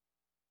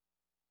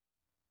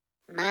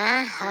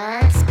My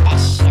Heart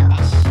Special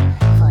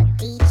for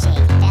DJ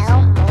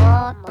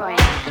Delmore Brown,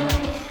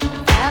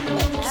 The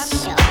Mix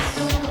Show.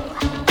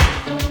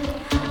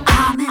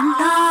 I'm in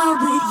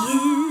love with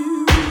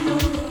you.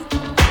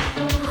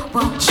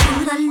 Want you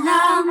to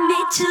love me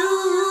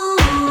too.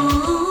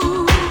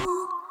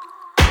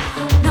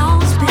 No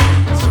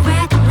spins,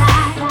 red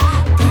light,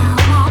 down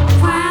walk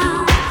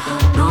around.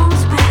 No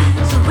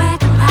spins,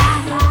 red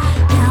light,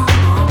 down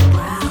walk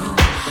around.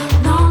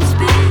 No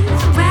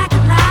spins, red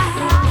light,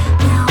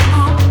 down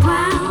walk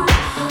around.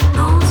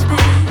 No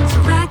spins,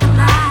 red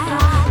light,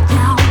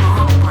 down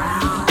walk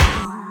around.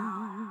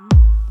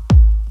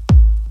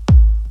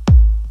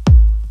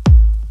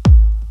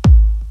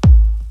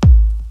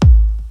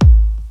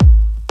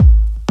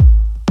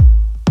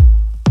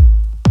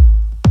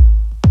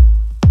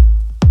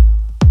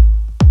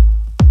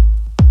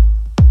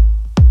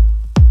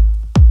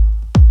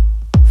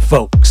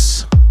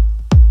 Folks,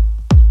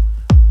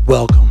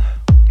 welcome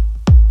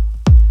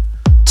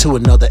to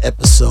another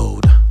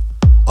episode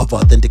of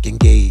Authentic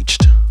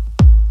Engaged.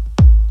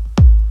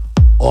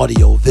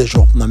 Audio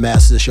visual from the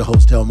masses. It's your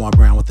host Delmar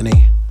Brown with an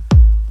E.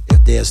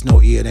 If there's no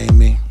E, it ain't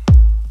me.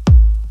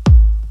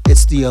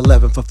 It's the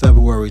 11th of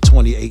February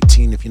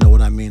 2018, if you know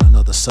what I mean.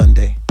 Another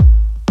Sunday.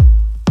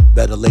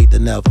 Better late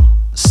than never.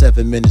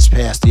 7 minutes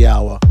past the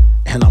hour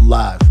and I'm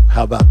live.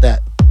 How about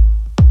that?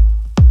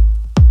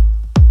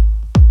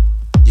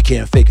 You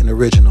can't fake an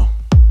original.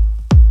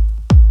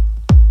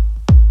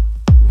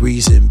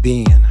 Reason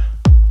being,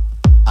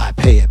 I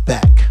pay it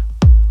back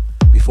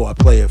before I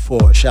play it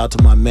forward. Shout out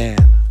to my man,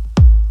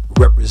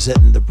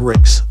 representing the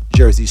bricks,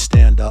 Jersey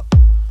stand up.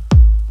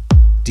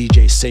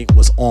 DJ Saint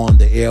was on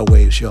the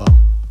airwaves, y'all.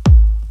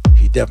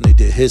 He definitely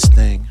did his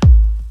thing.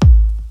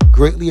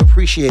 Greatly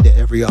appreciated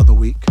every other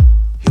week.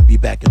 He'll be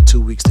back in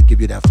 2 weeks to give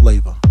you that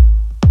flavor.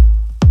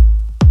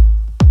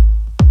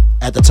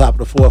 At the top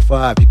of the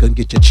 4-5, you can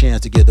get your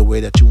chance to get the way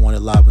that you want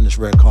it live on this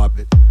red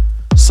carpet.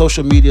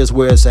 Social media is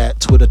where it's at.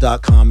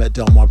 Twitter.com at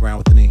Delmar Brown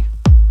with an E.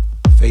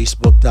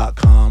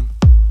 Facebook.com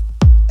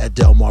at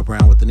Delmar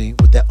Brown with an E.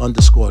 With that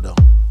underscore though.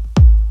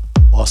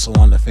 Also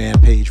on the fan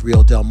page,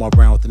 Real Delmar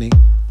Brown with an E.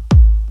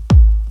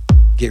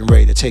 Getting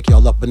ready to take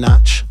y'all up a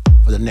notch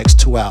for the next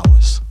 2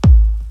 hours.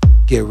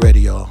 Get ready,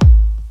 y'all.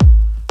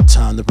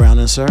 Time to Brown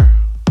and Sir.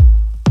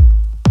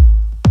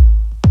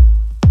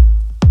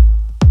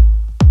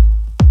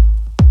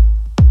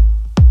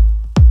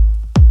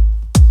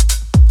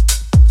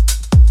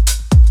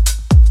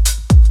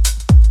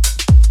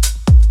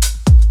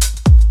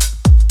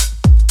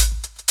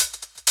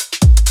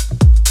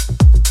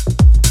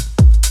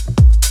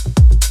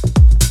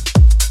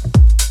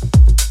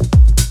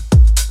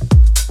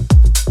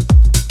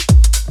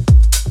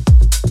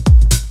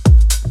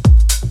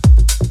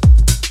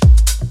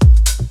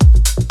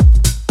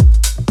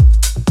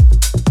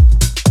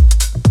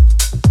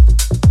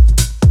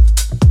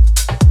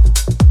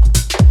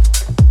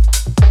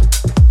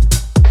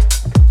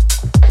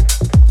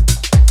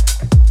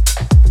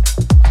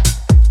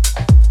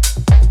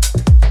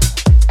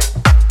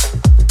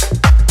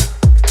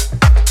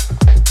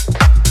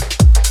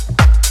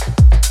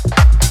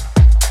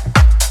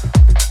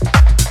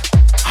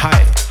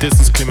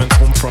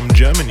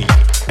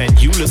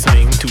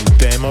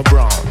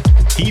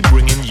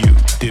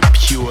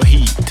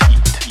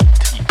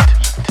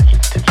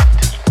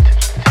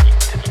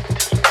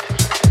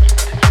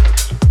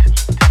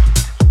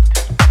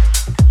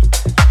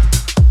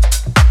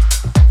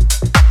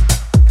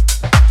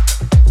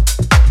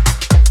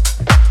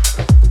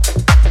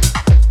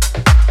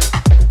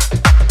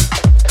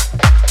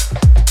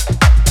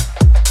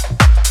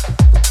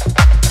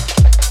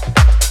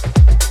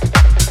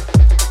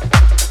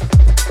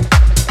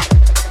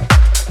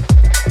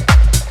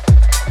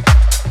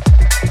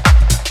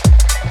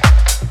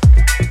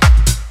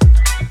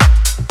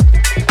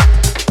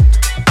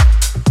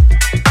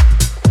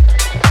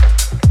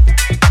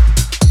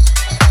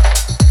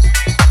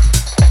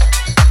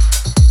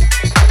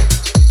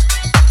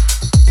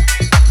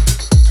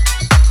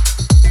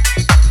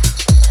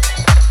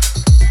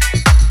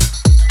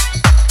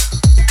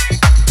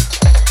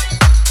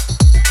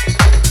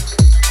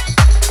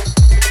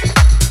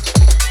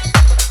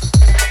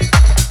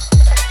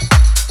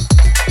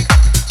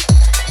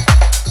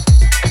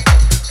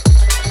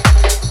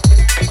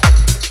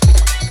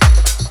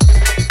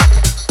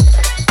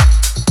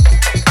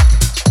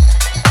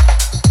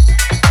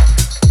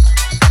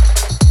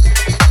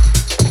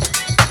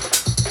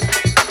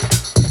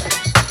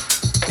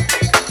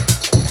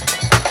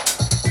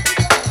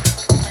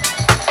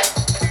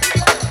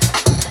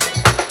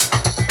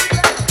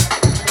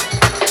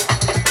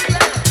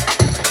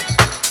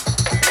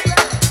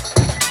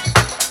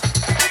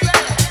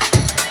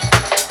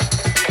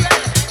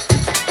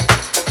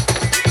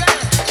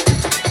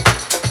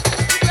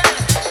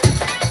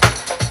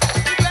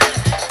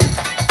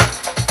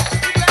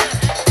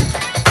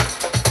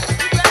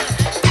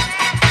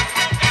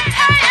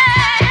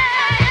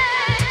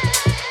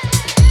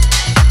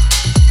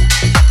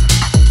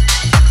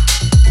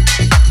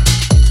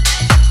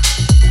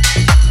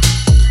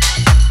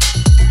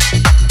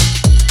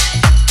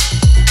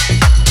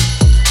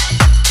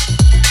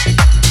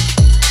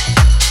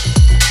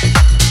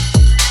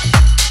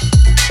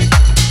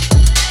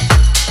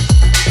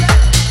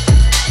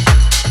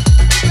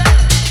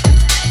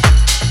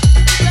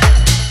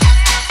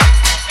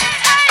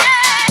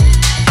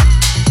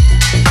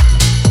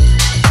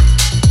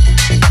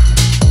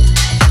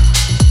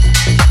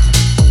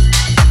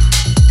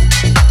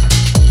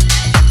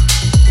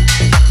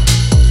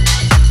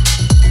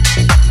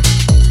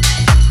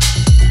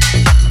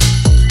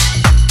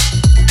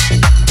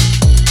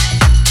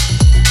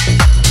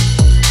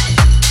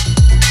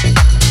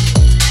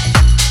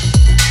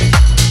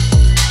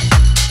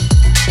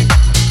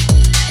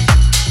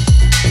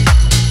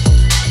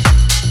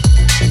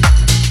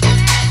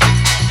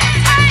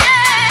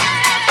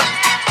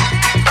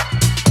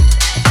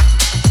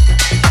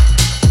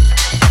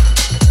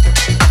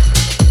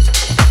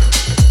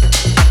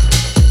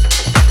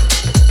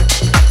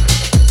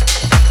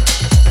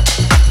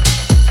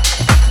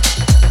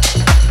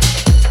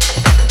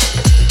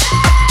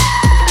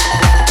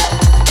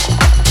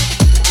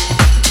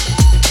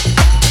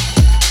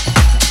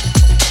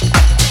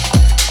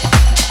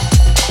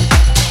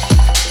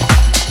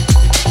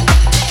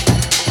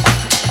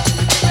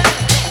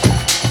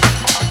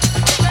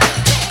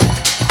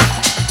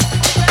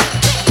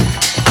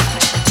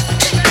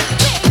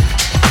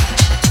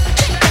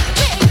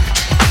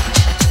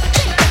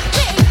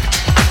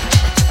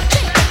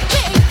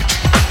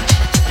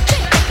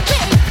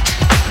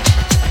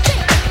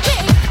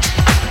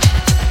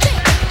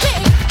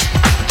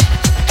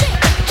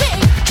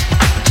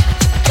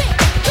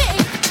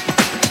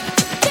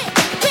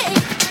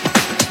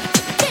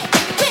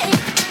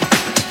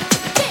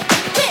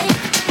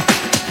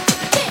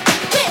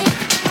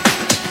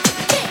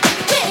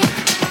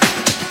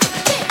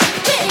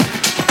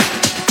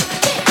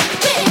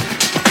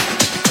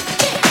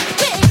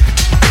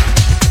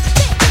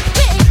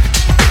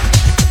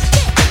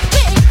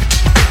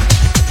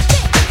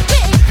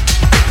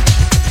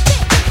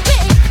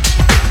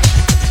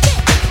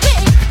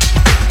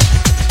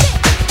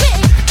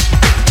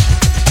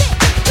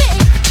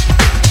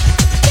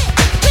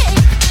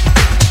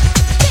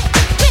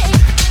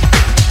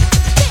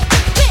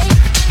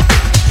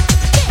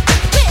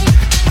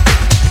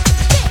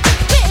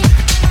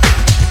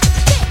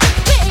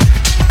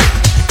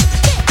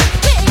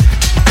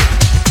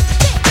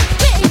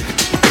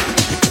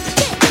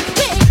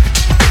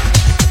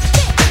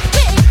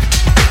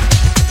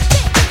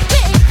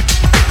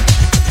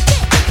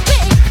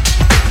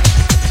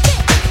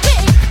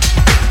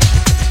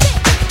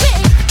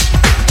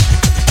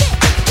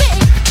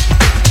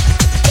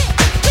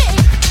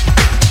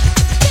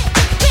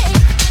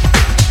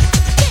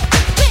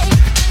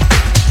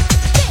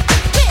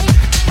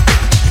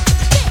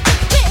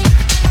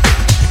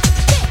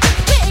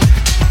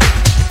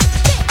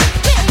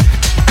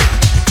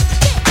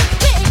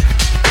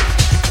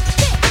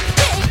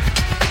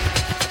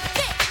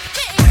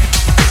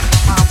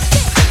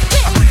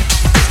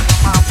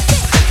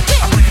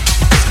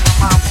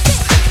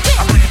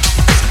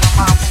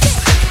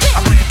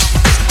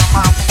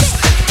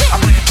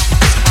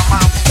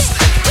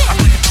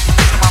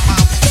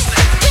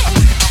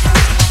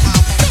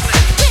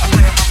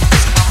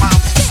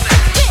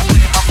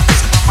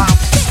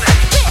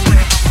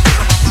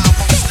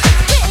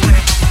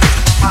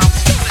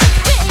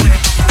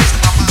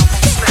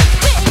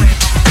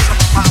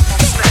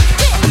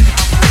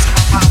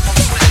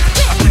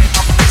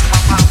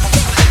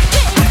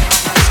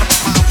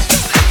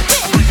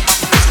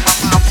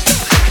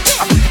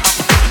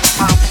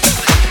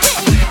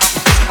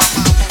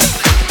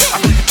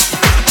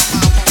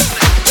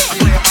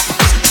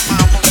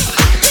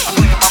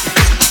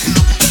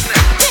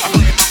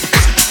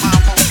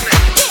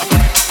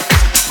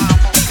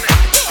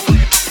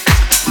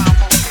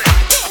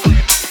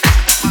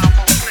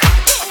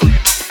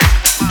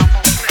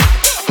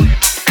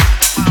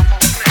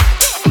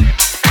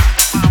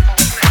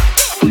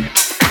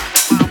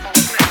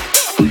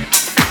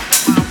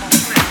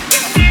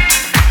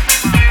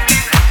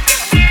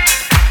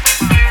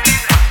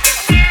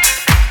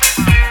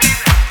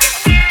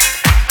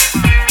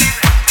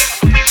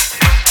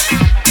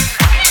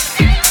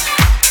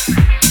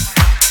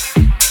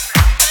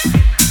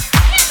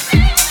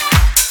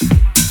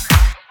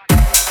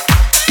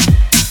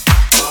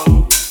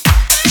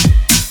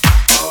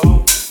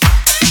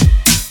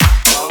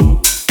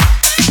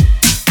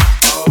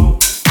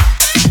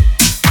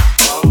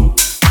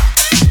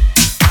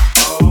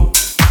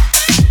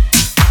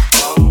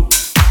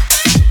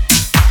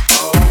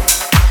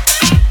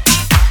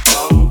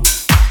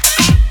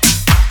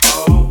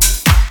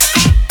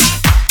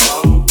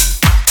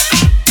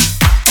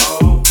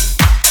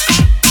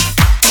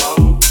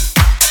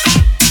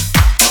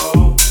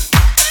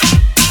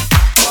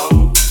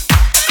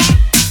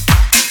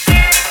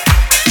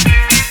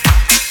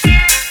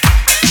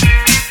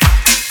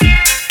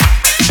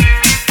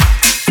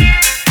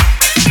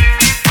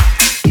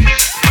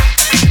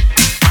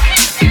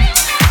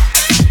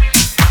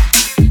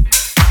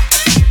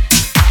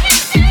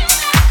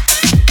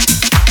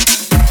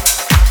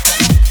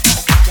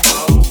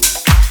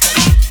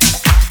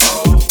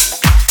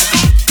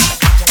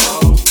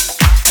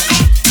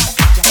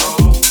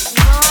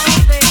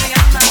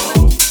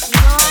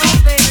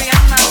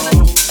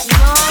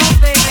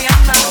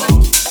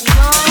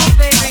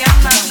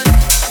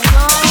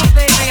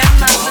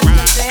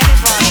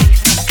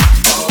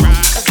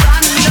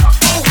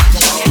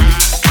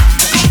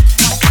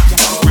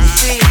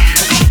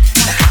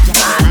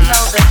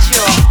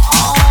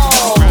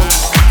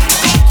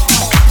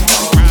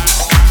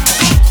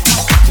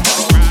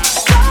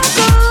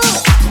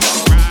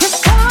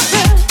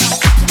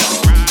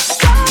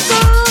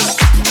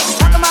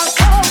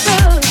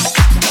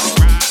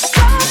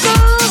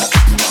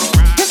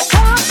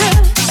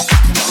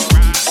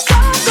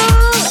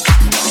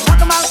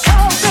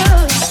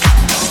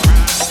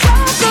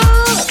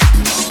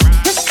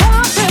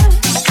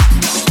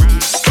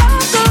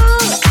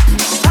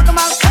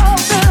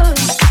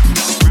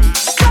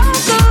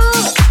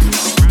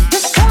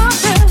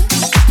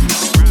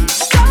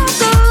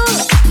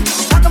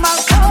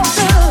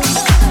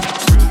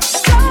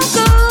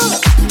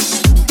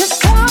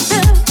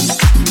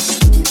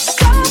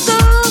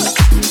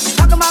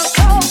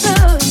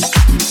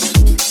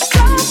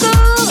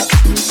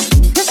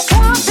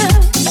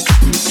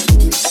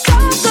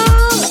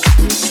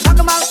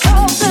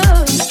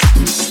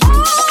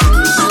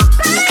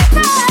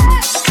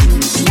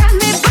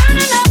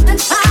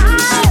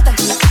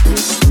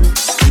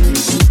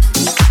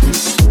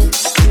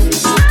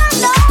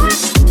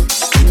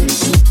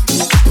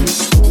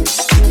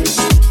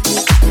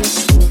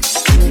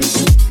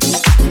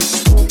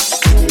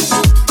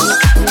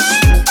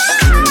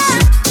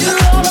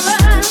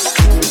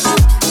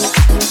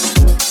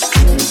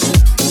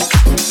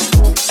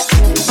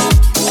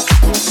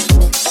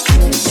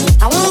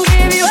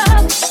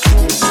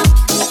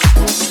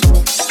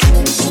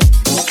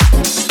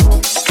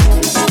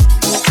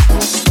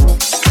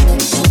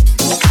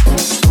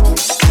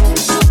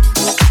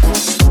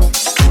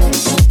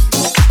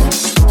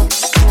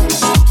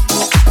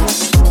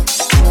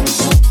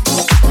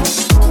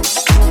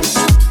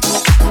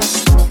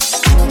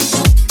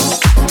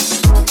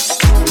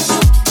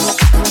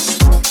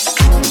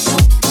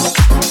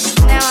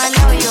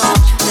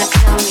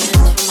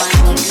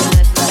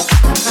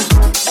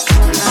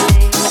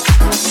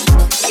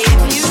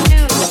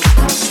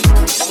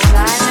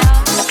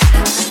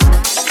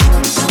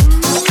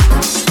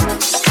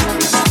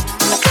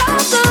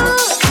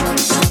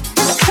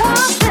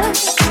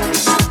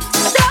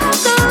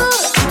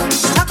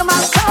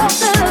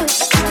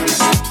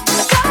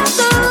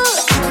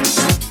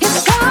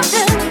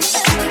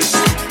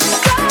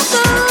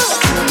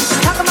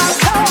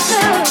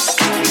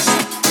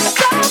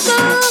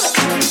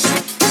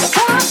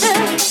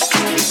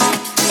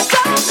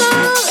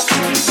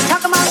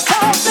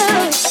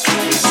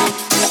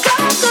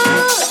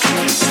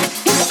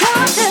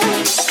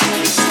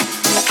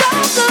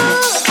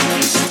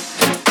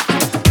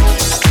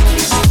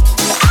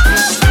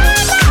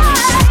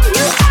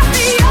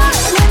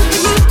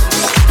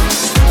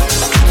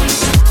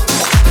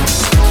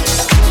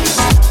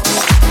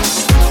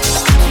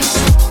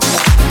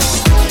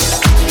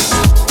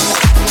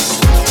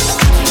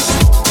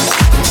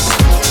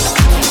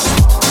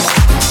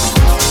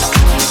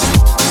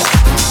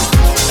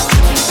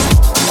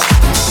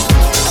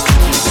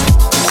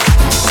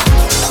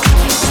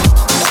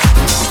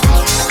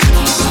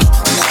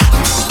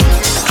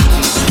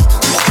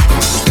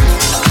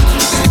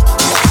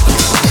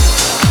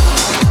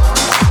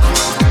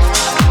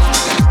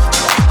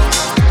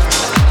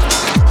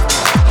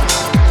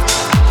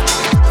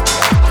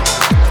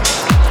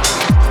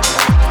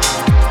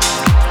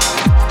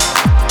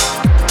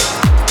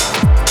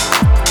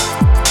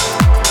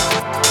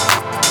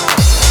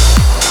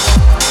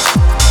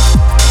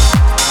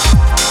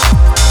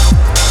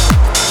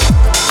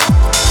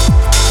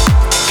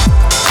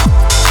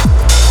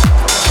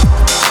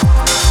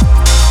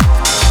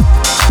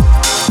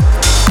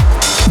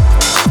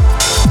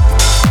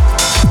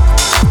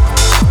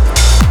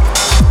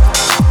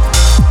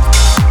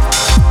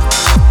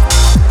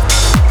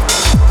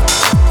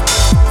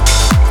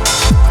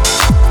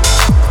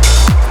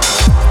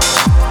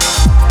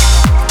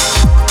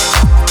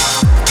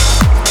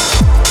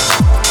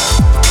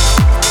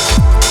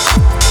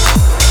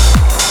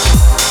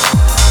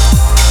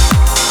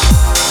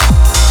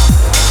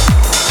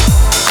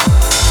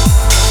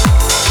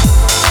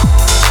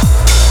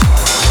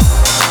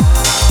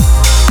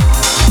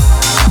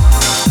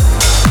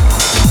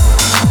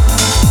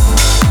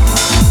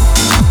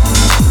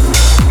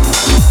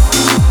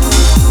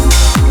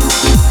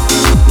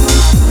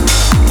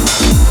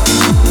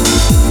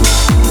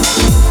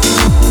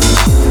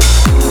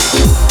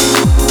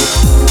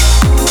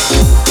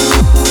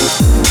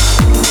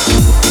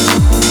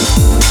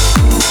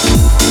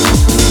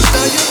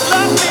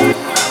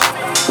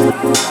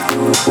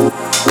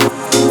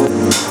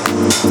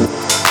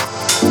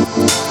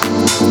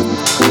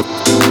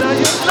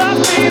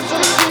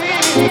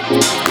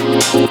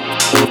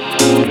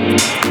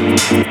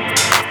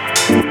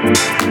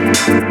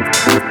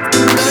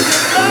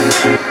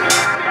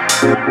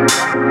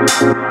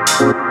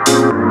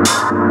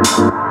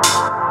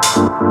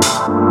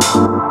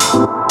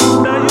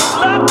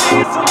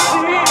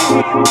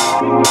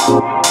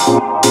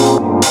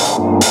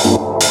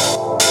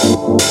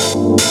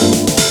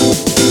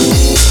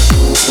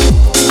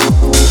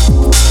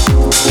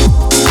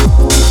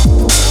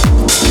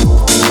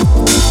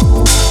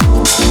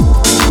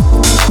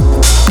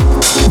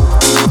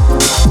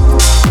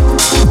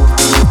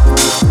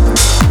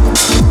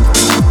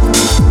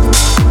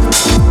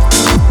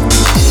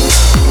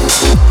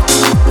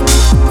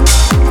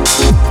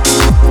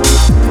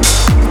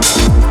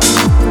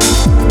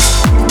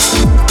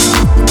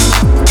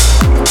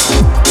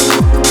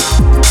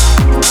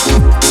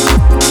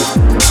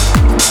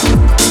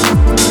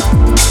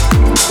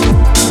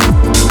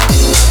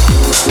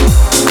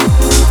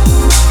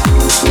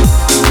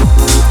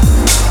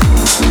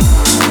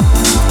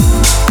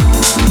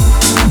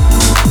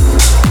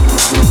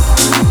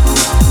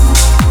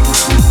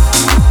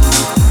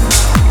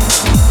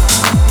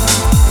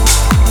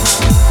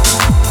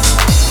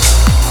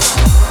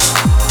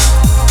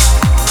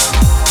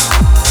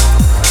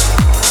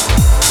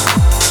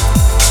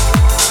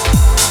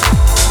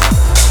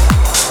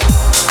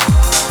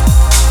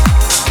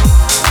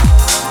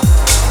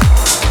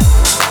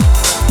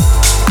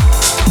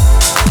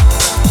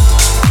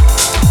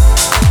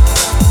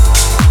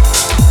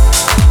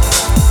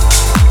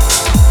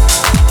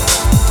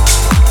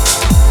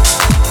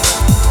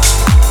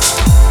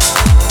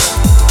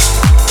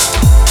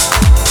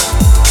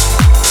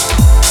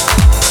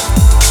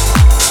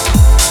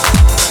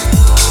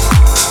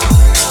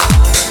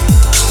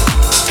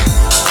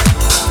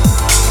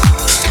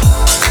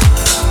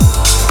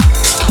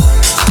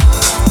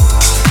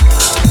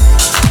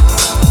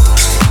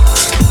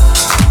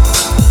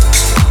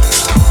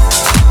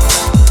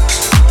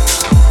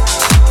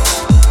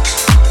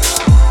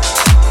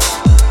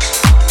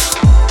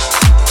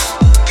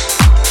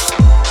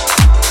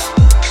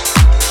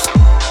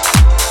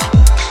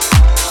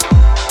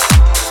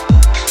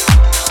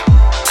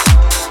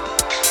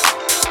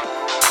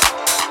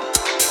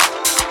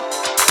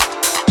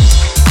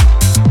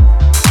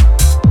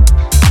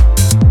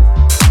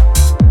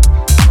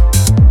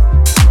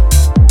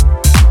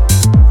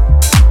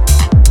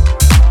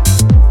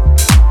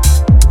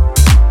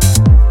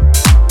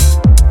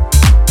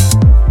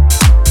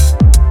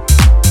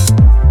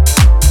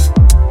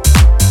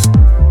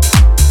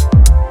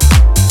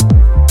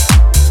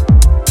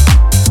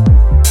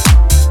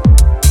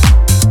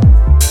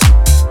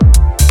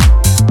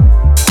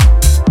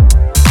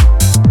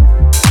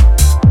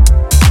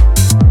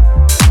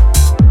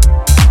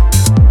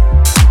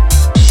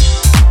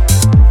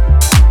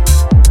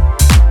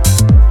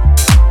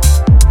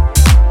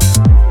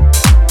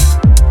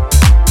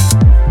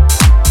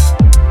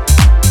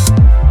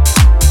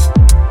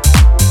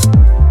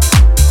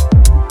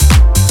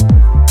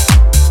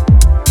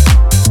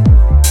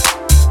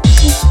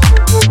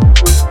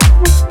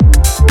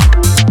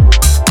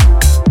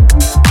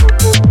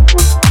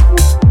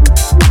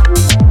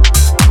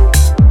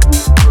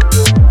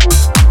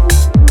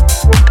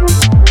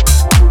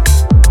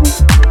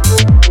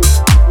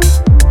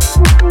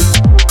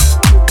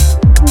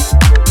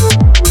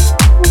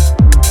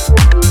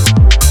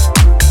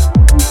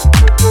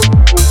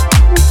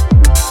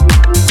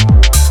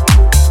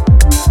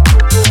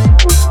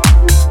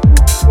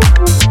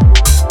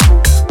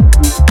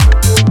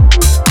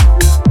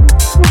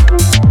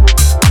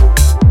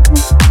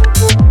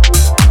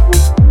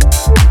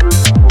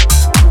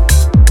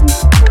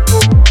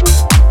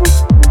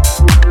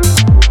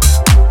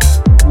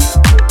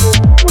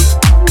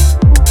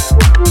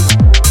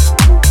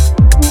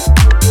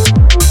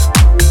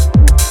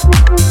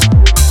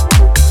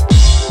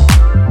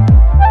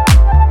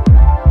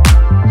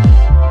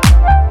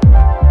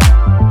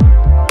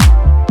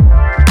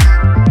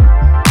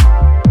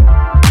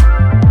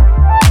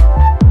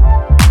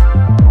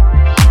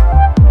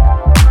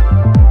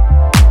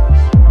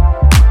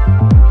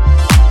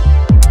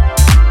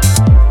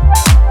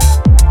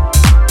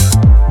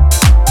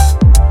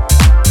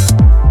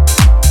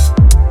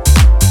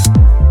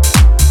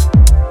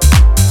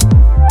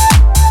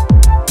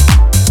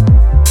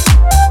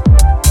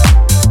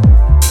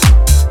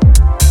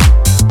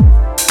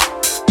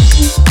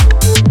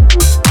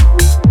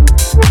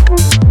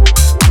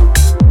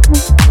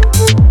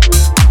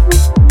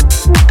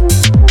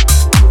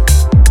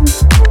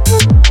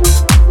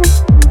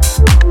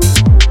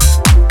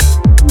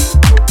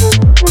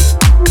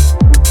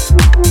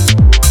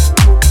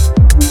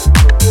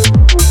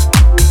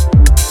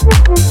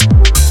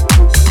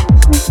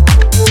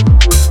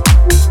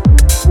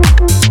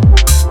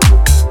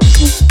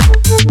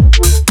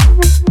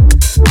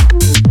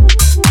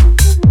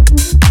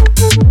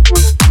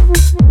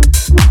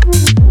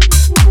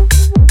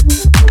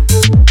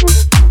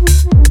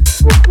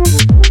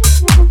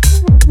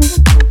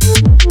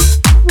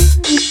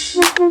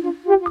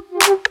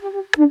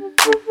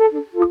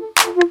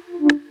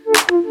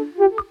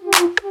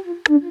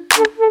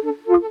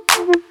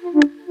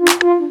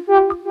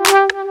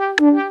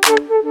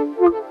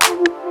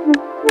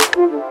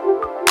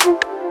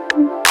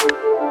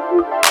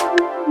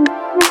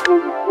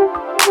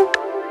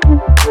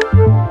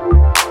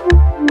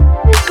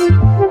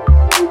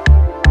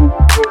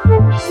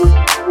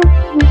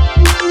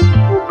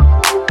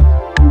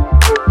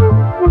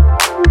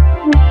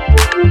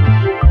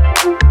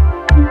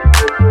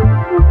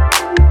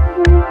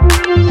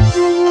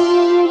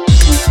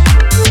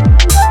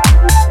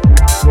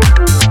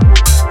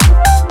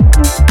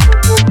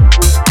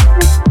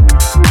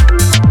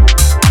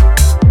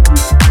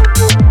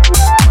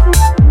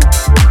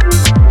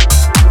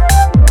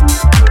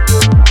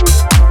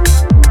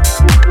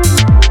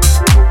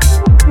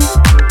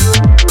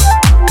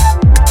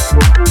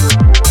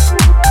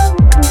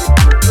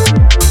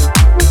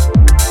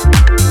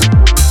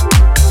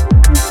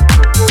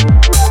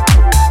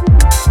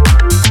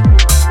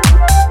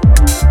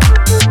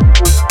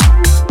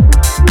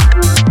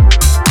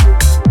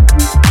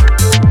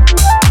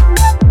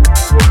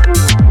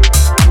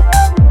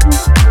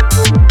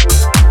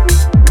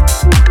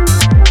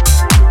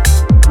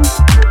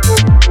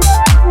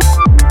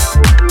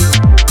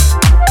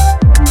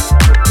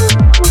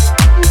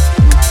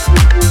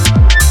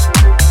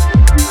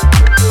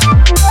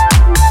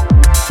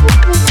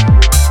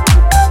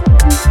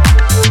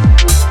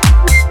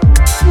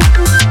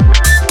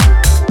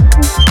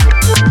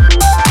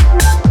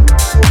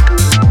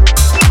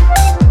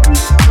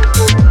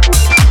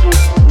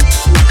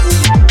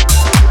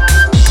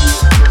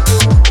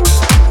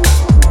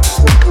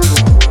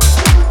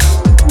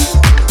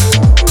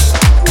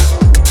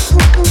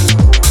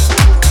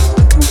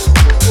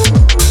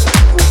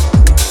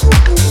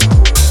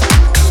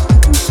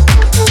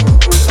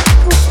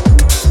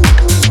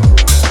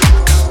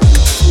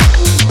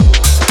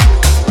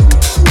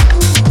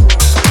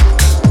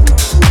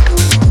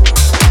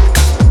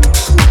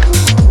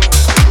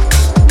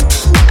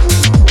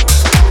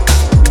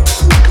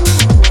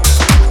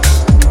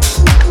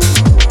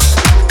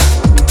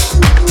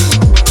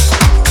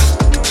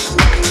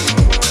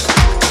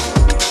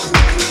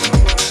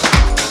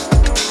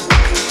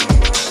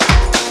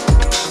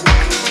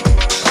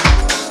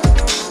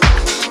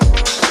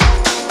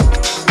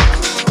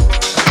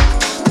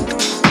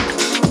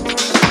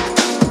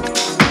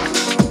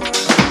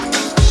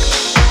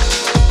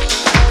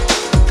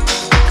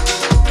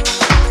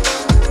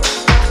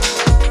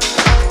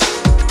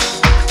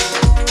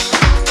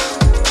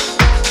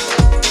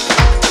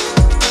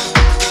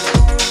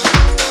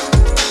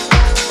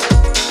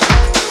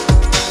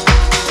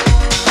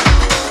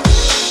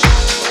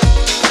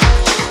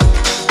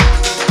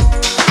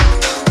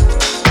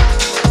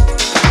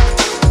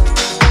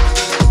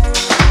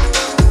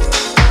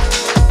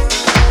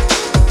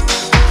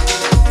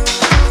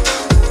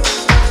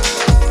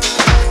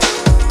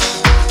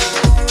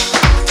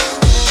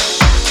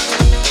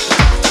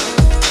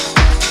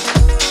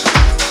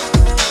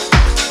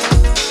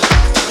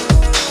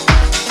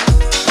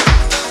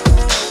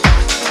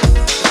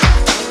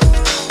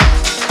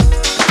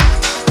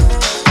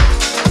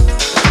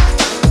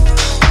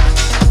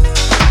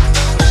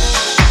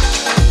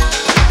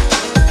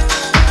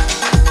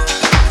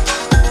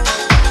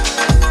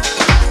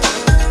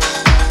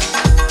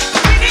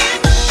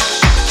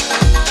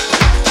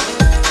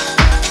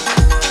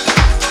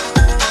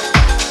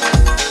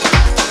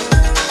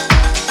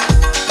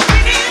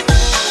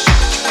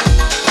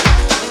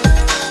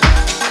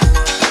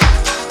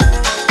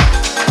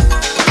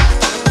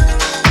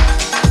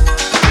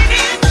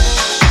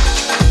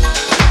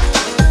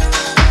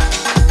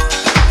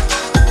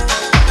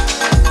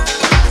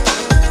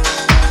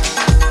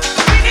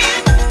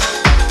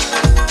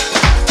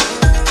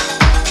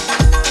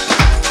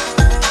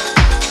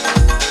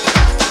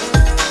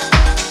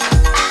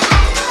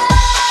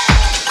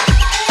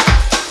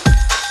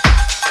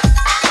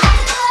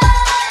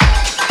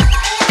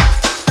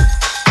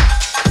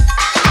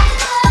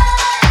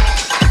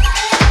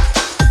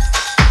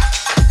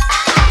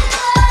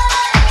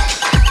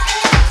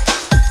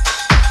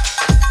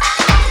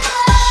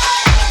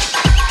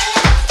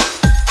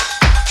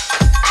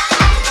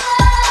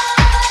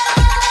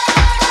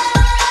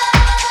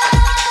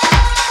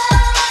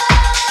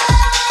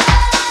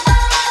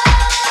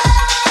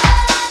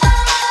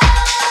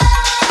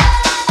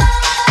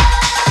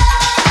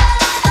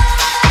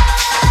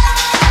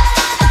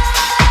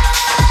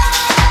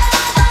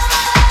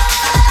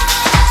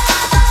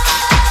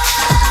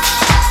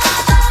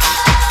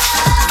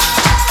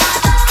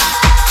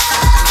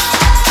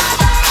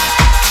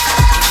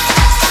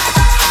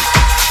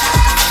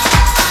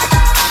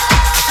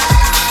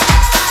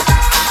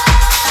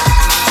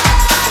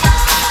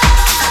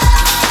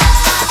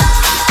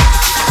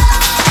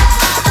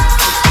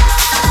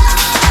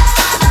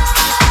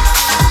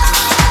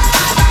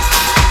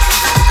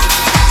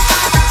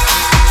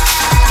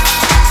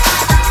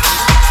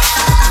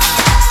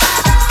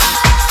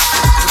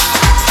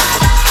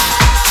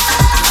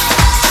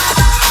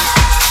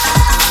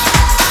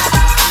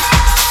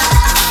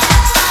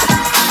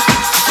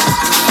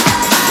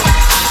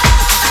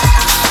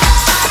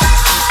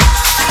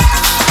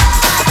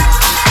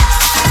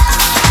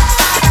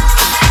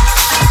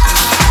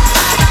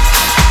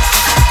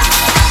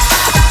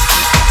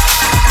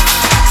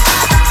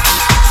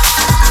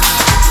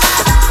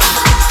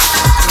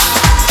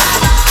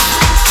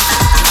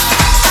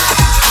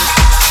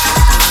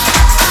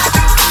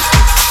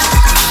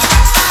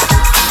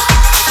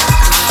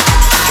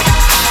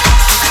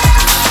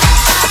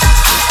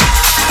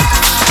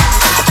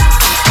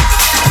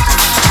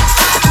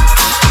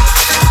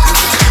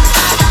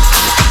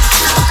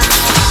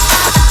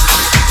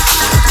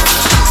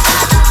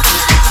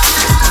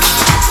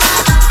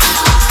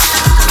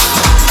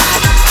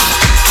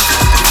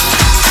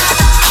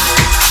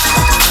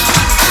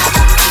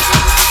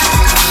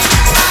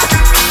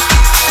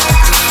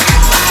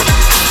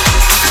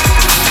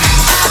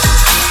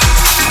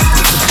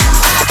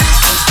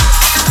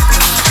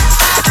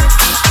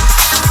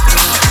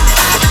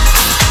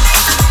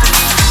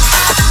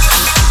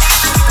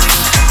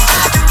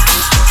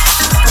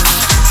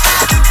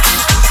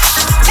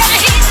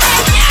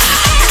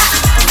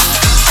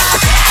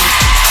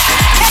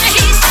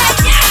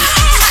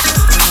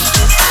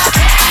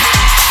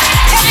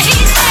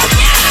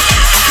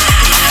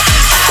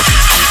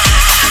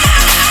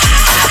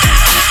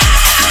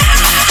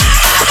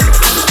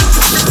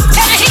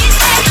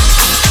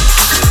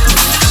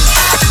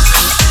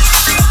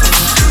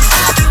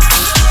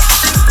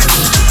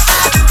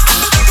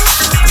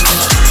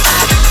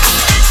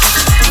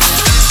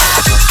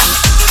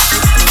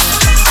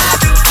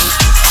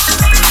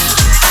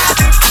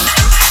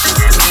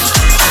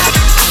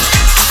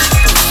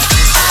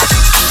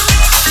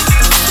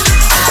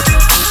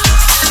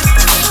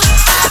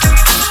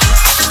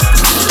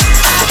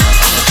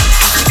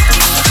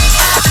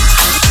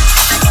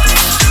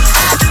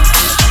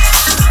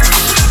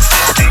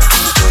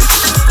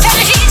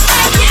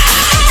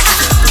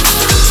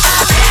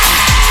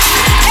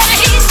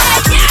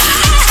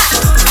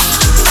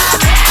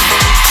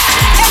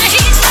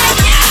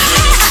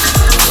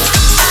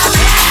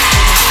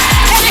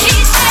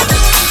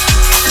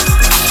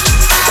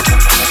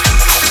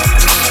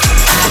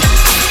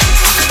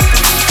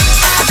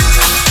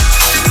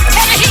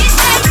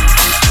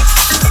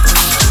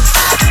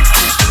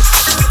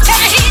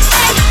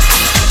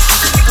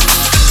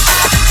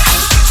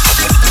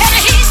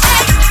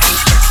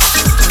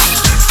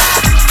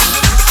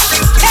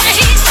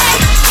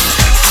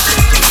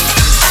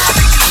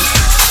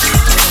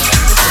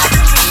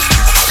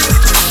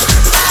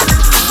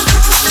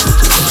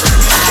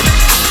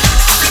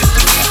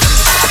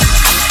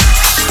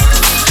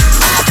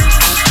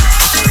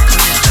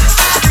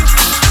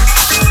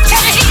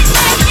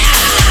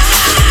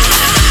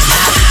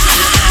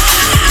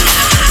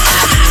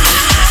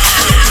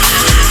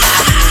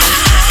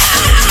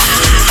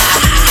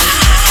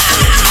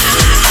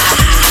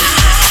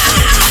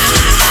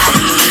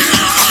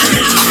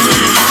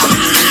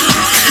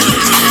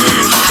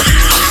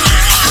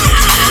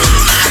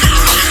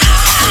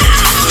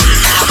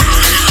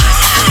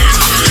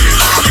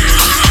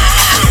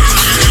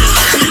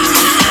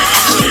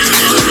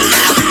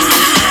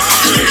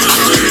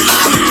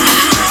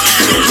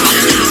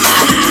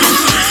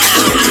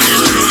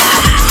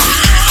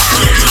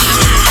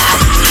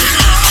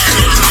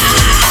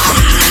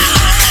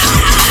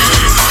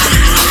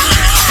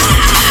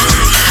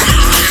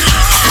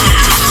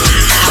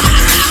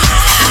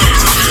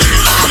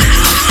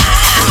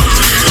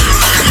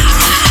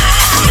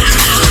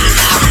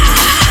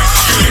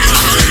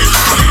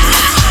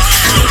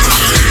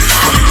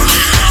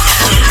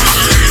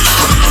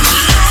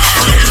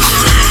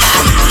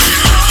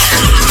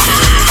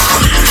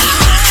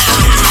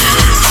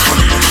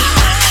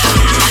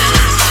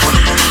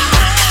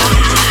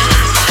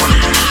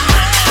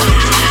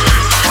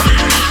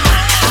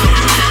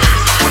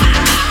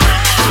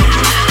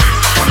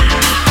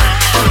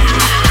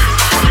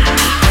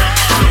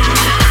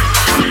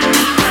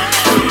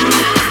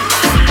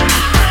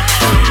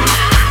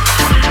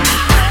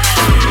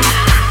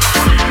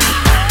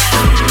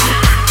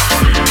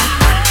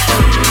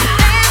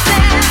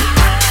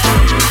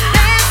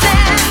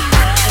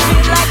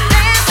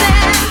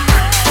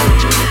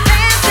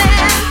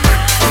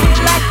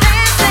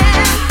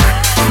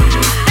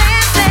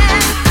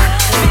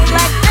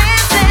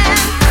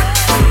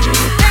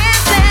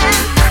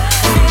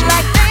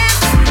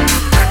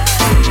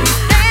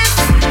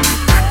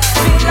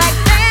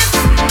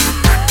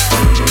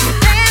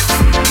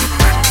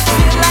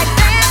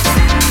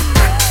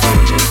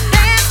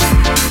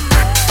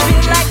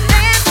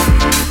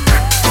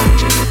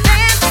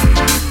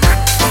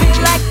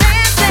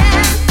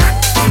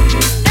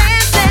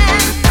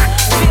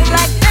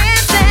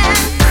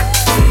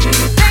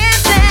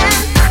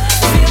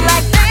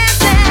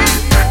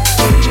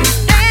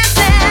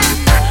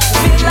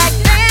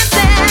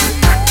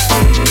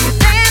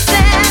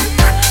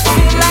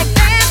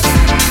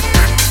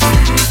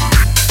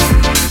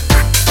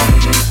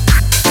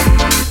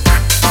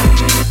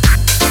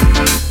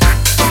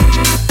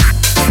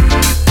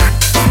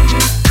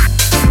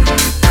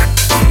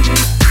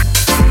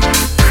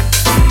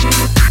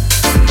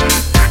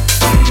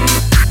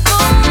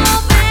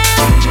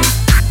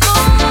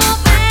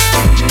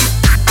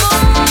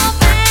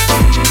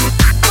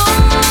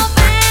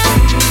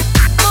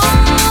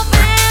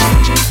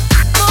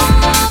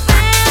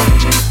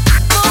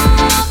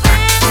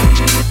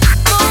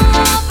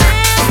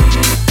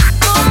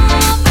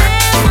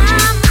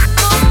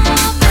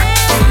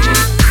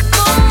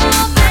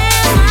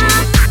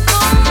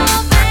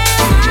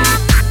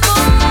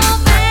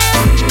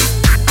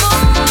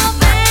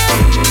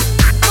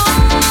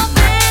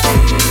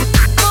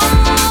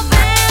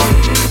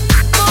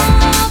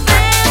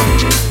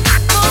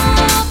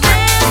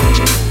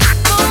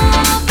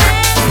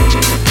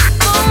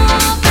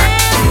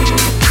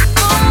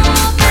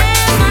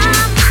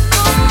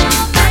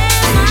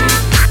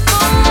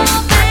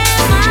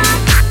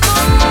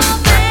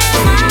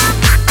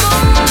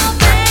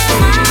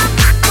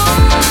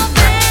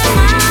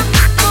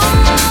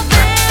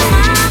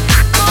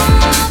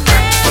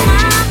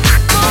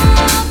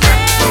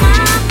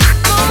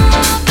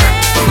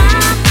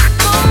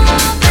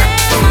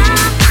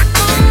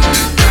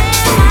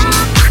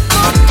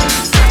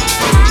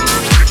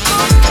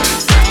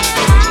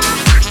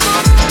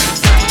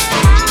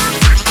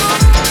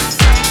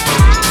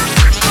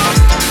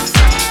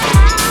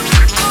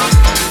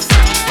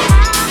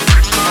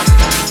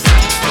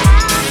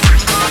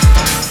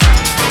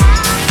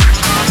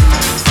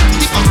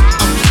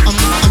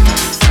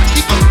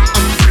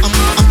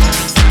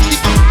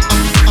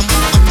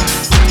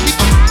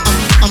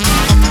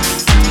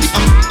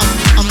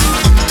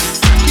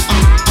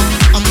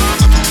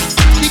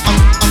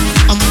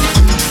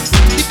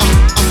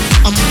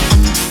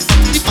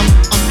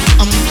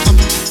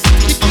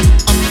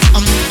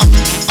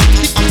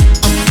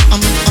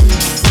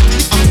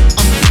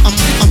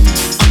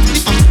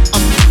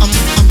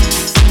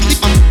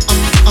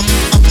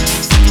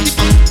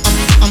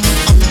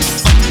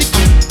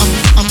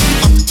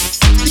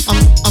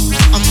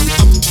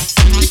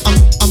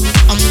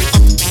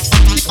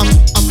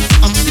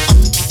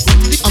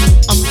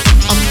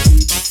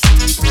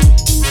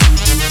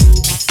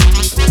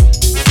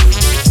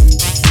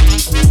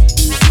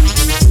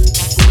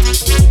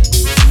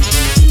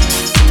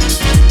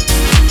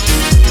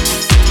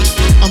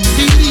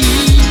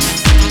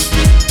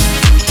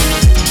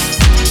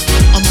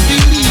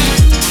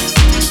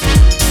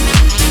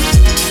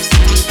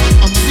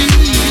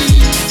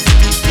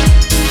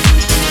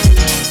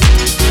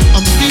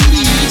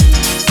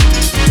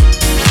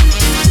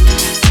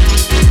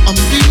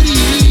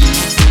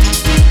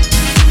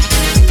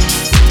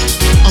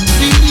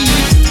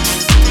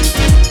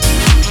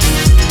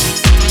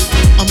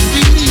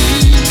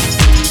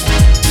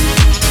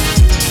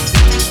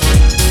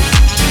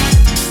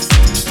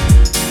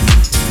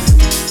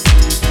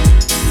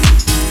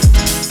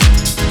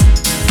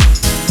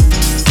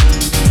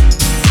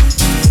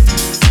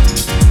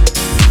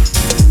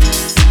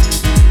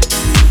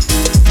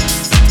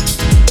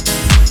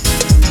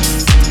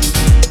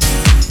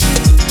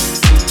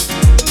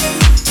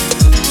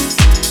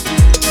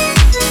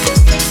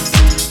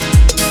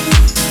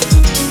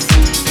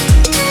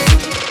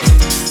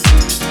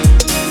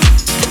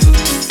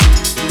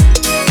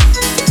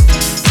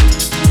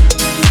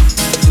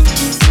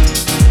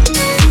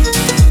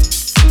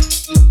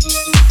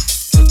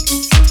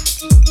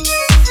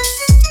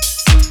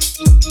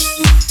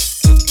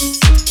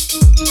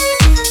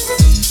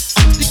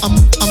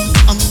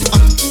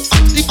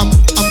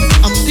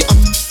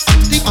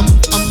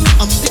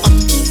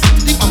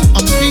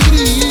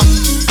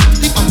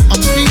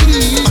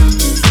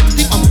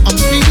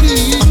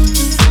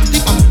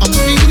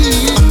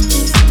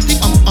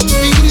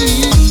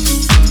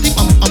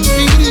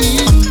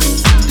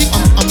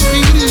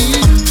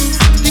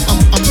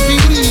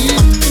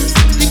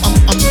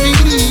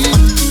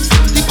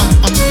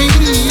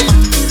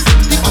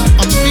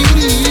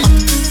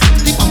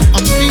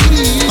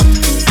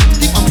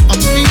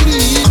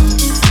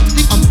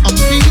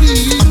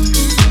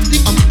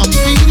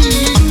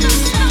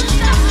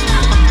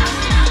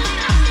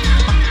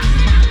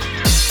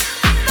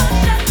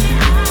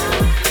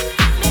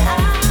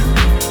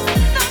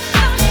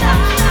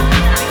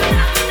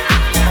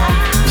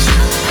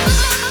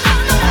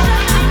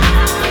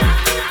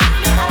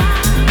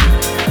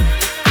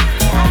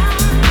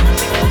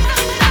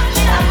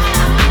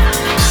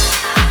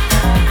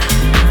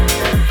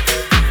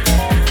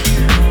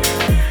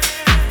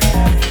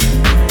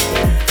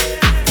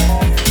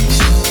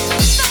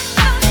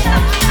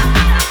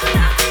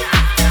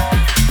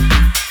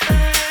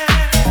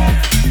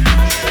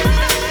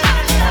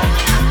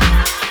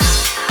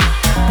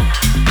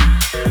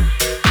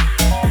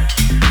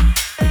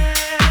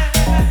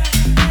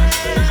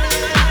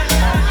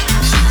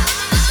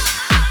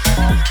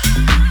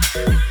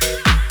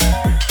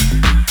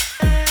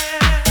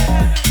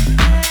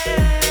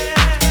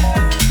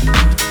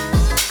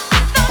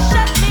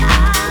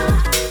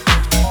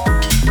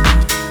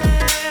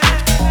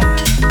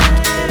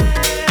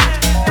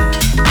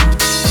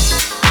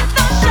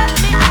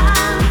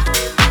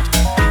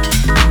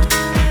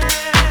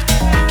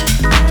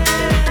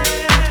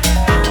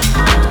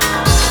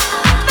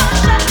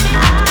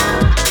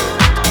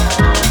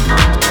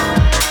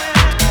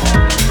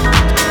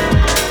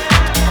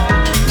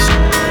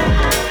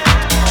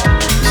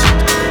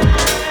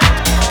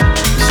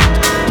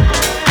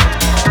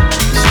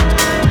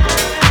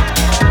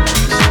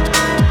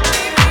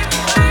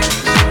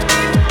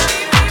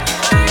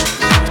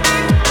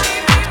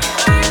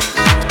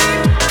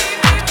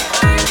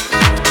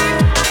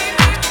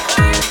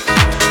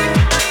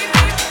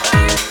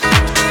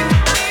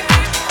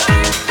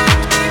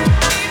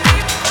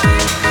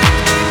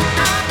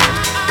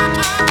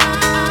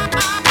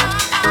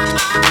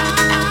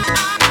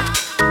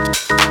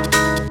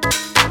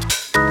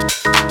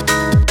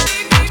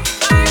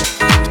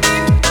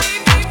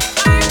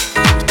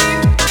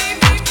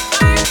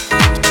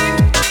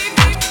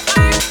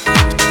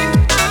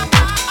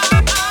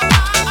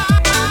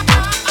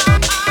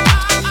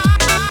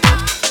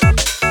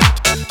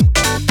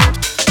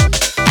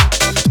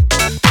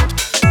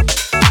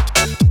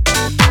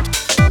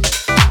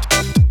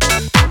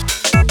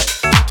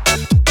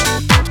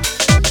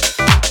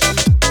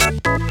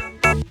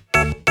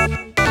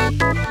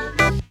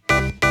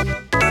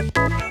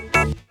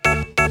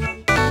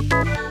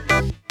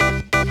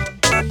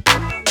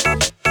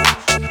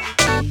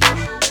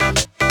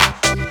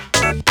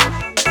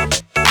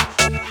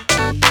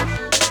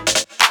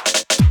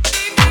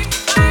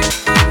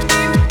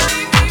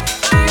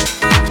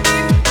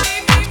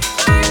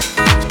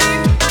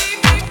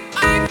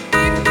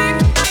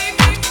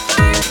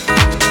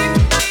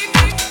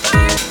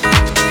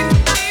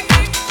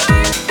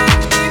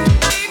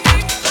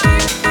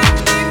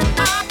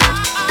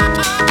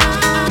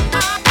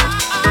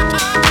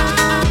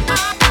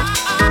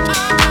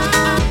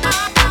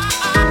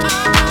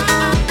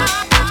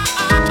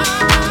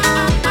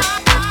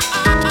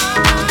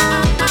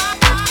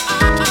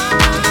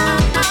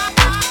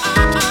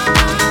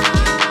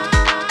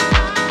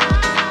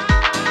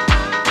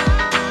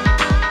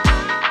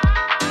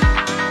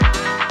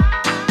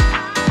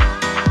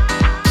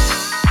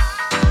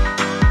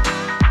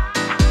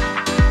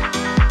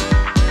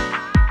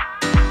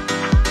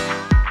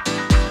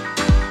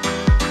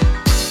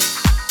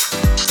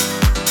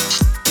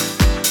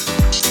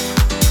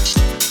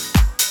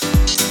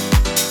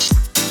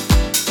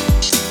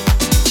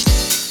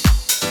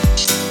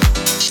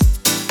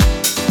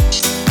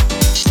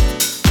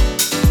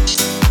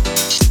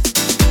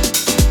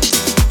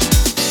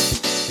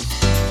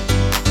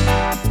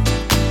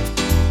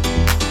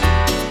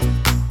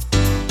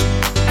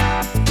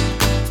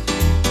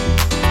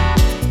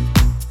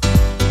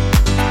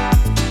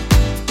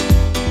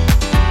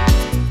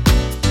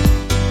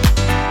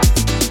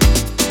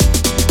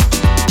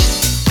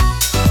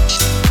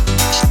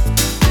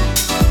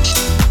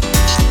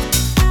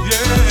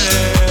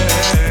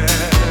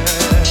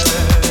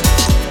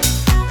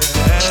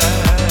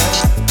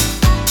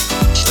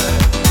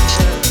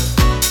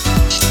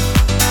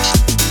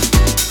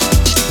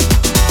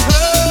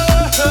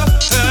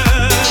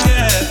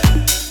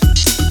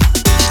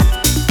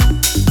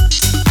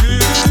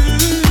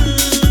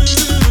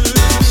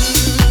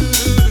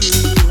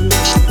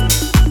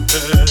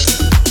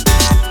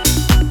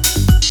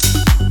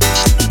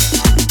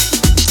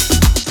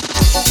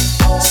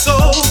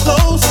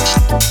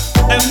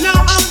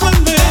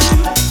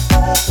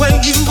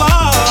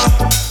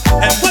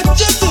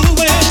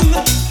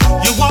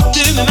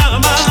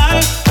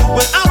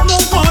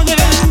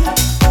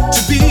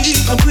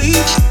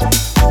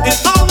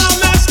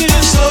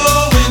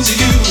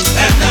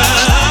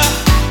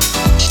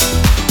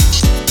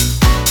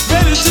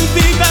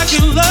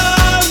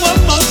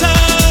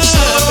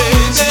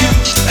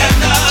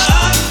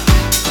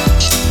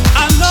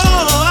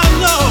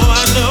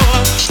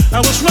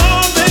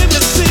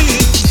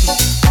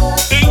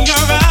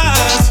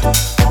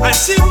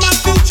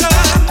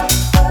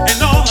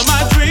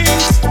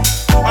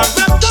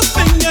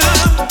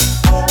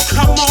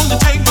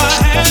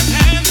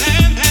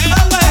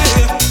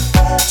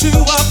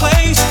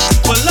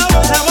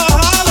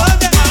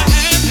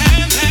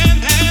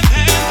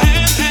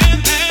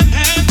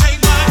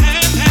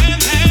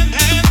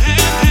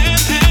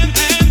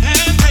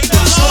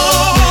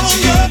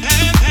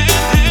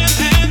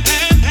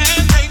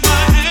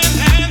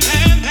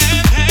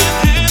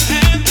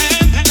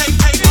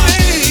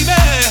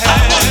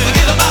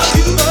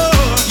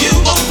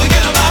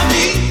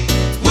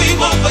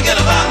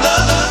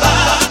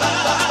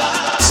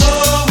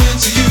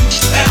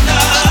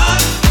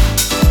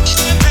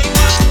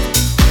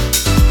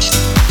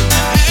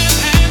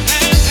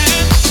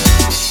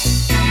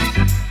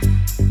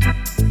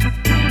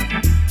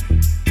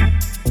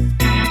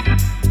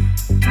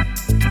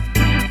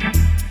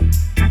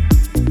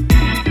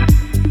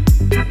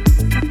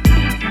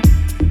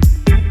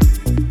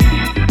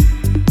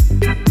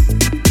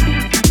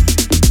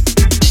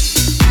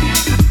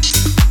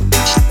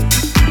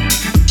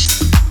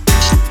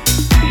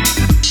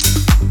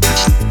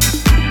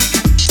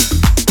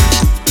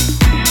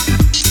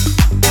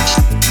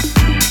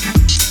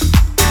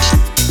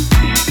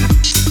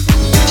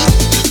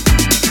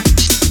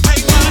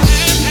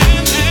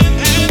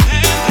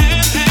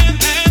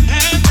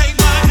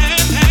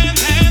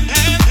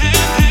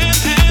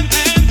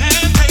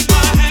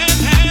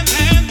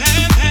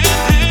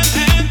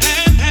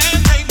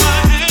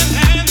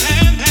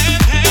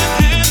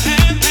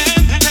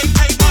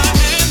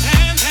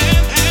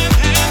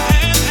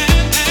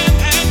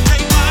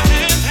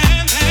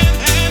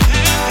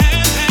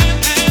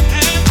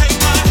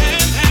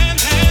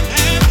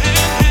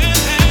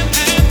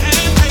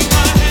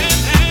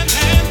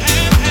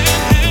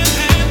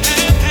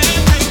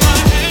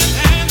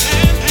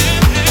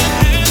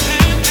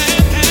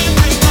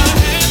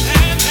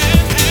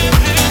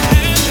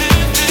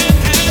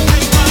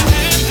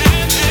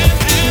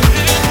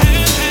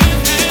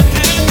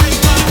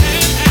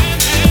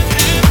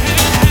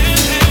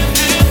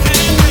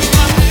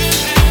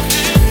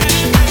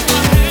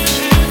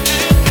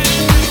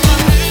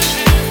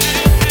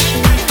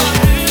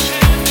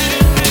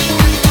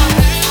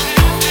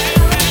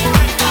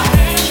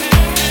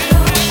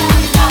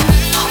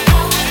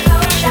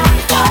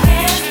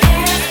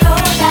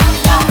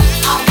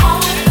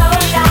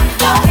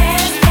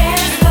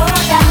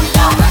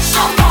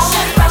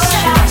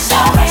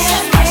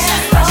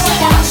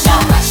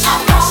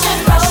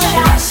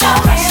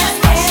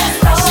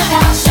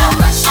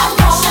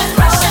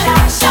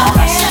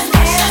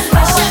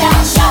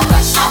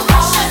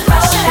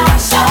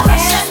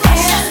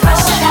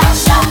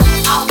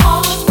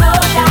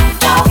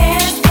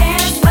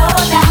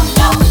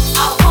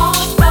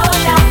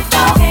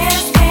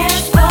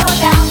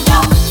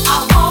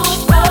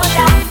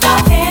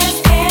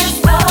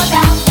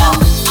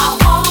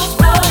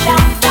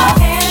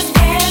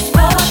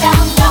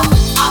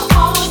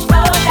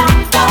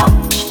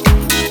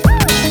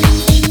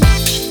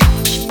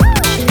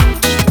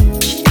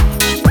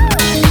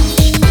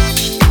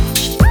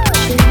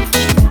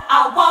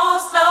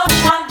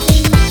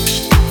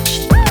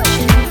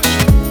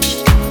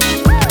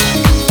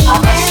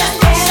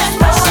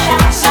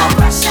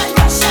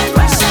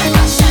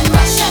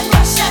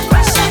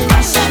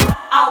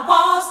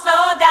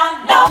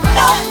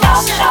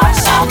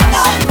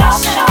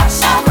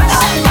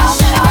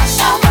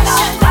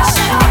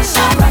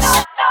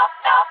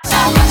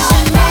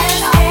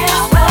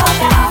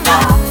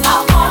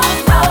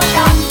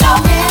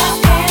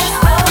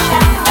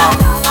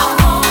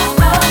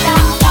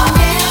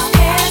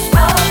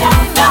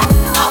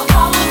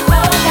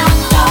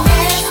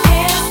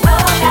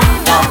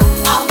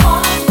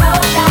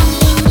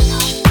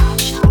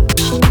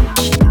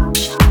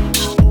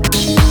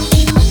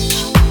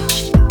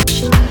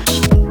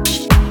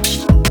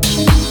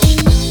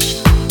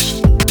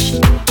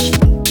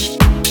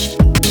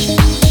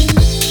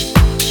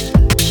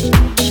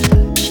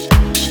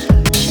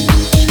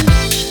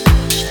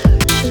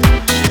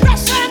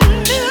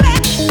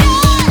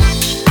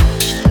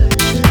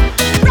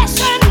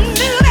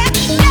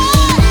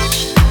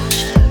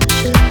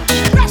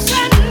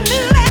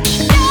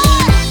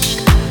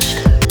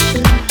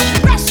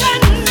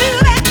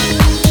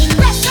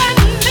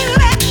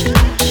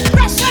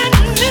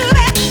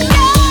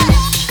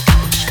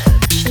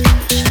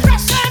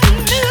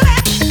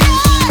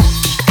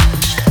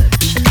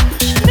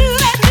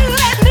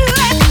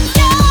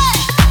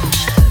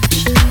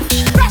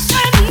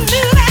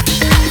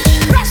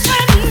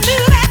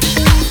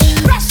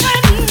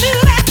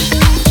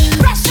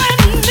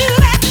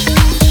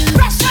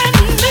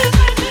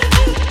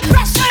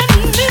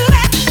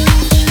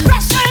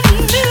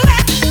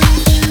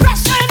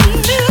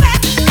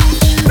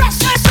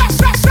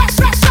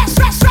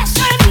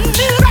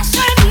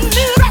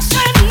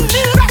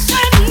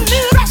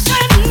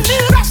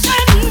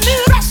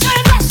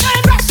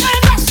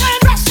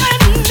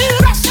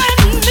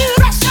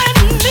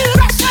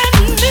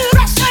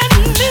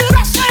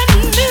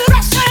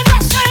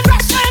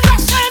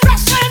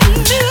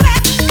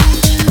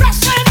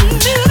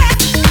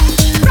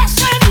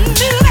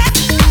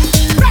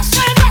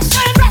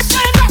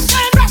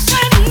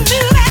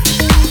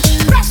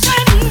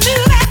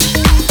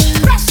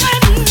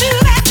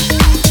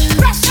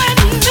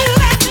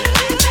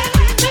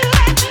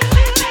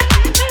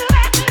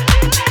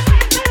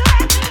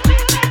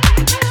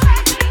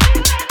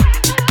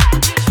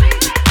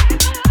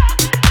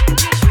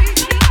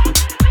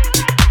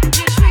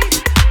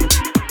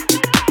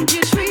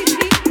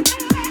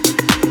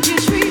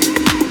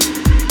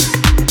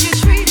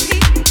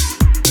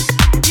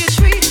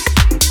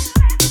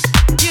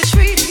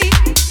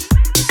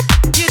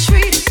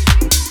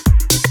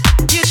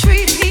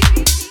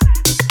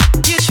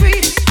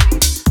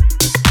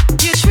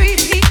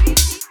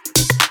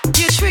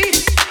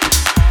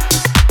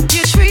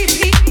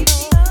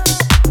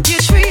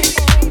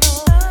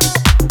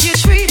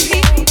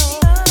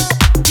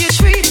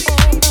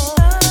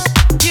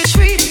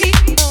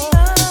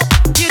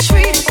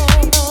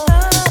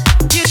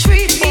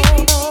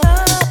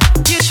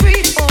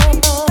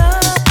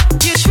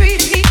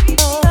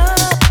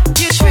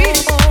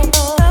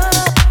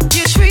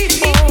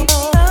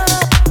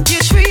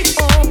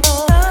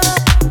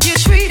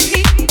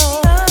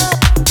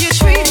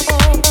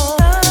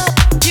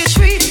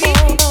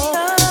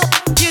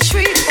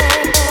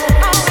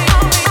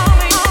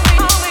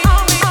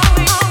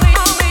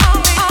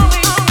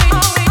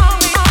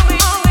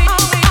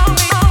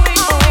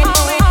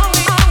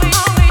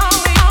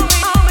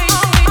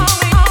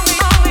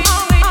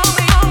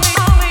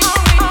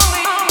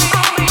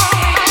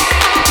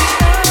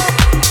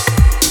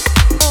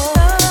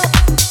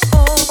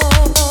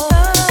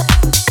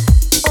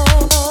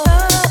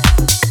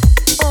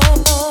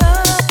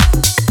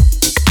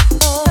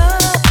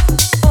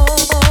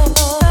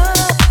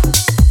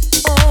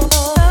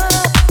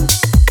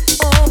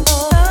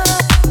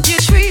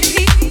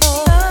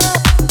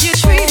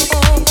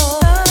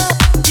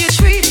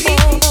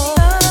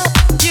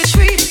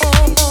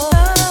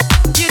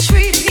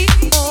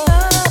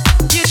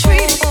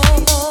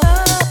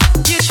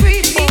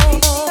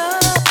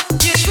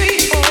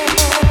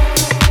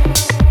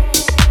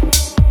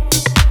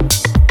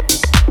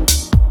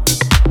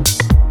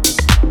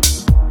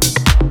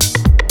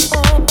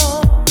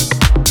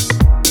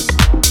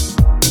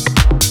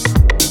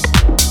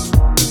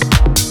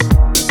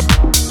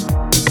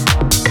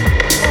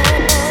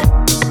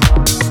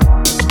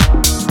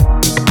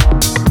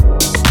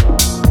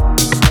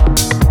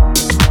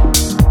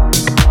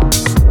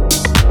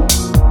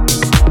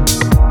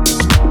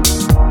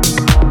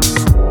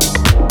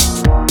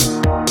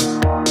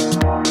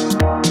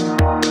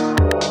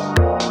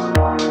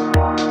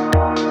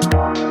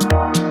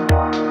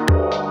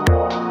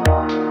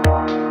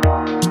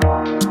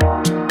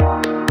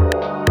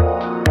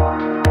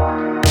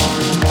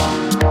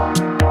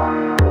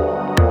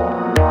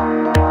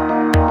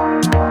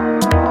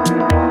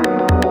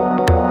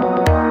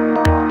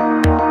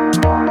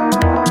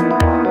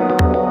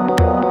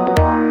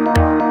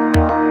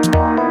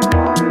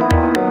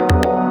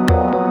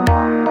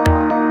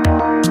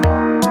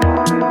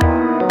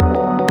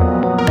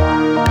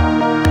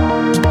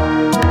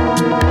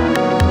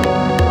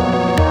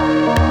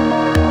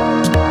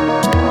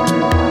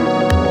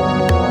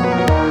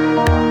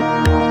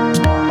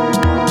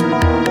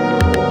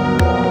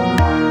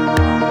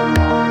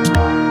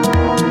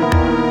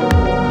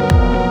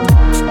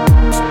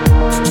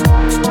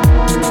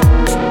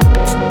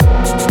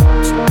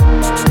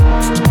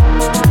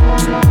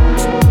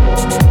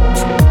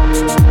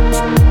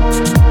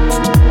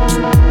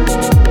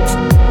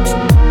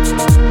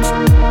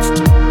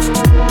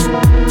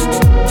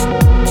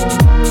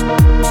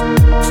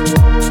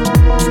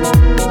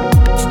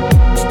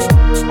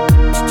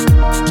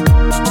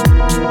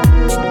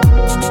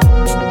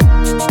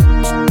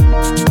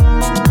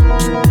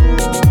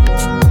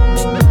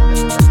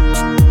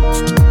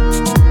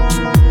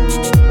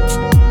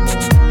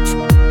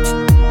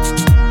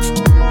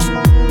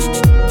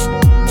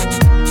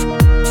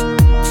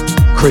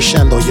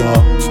 crescendo,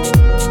 y'all.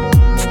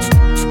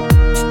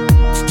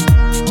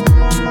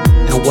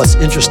 And what's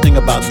interesting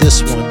about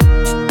this one,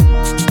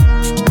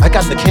 I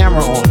got the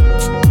camera on.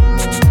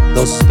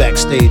 Those is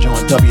backstage on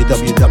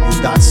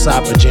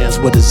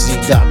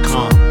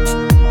www.cyberjamswithaz.com.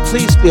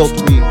 Please feel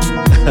free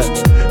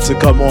to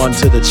come on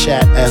to the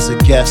chat as a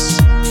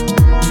guest.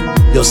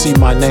 You'll see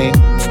my name.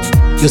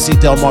 You'll see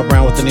Delmar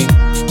Brown with an E.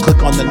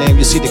 Click on the name,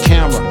 you'll see the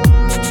camera.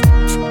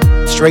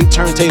 Straight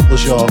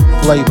turntables, y'all.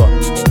 Flavor.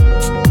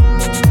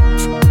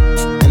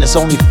 And it's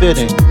only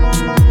fitting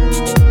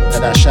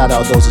that I shout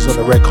out those who's on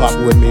the red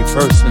carpet with me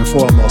first and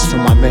foremost to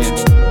my man.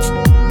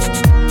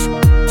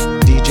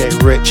 DJ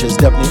Rich is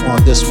definitely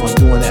on this one,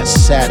 doing that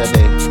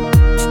Saturday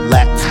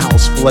Latin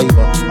house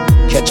flavor.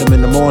 Catch him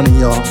in the morning,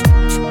 y'all.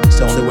 It's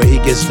the only way he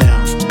gets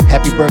down.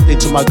 Happy birthday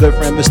to my good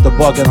friend, Mr.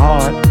 Buggin'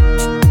 Hard.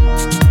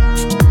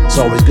 It's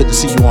always good to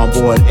see you on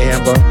board.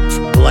 Amber,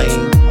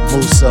 Blaine,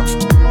 Musa,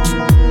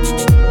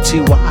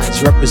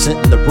 T.Y.'s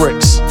representing the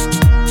bricks.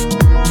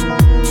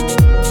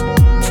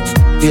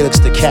 Felix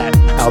the Cat,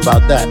 how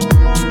about that?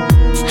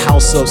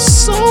 House of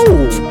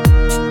Soul,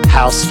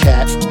 House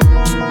Cat.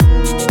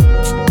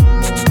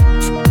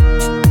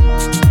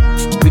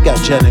 We got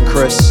Jen and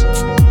Chris.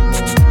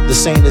 The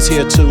Saint is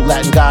here too.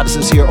 Latin Goddess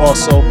is here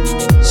also.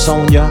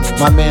 Sonia,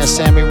 my man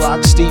Sammy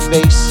Rock, Steve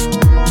Bass,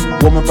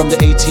 woman from the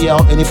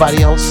ATL.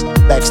 Anybody else?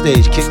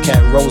 Backstage, Kit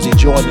Kat, Rosie,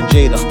 Jordan, and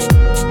Jada.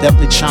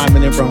 Definitely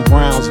chiming in from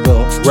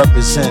Brownsville,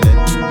 represented.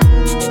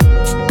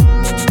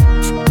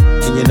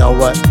 And you know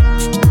what?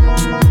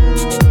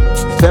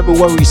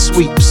 February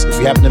sweeps. If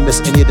you happen to miss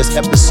any of this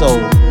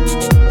episode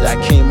that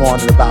I came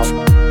on at about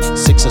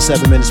 6 or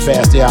 7 minutes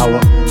past the hour,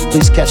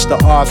 please catch the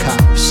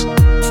archives.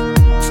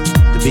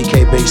 The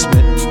BK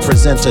Basement,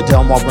 presenter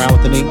Delmar Brown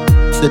with an E.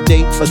 The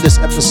date for this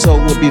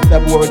episode will be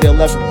February the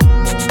 11th,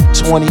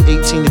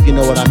 2018, if you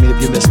know what I mean. If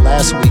you missed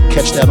last week,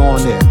 catch that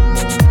on there.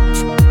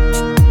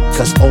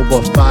 Because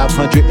over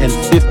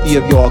 550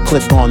 of y'all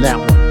clicked on that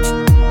one.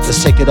 Let's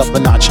take it up a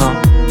notch, huh?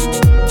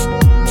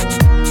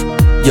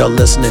 You're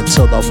listening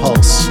to the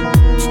pulse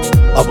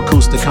of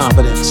acoustic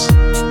confidence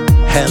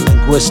and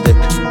linguistic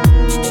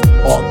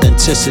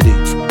authenticity.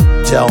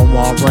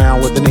 Delmar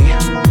Brown with an E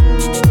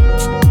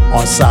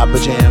on Cyber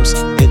Jams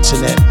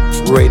Internet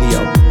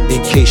Radio,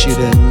 in case you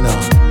didn't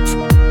know.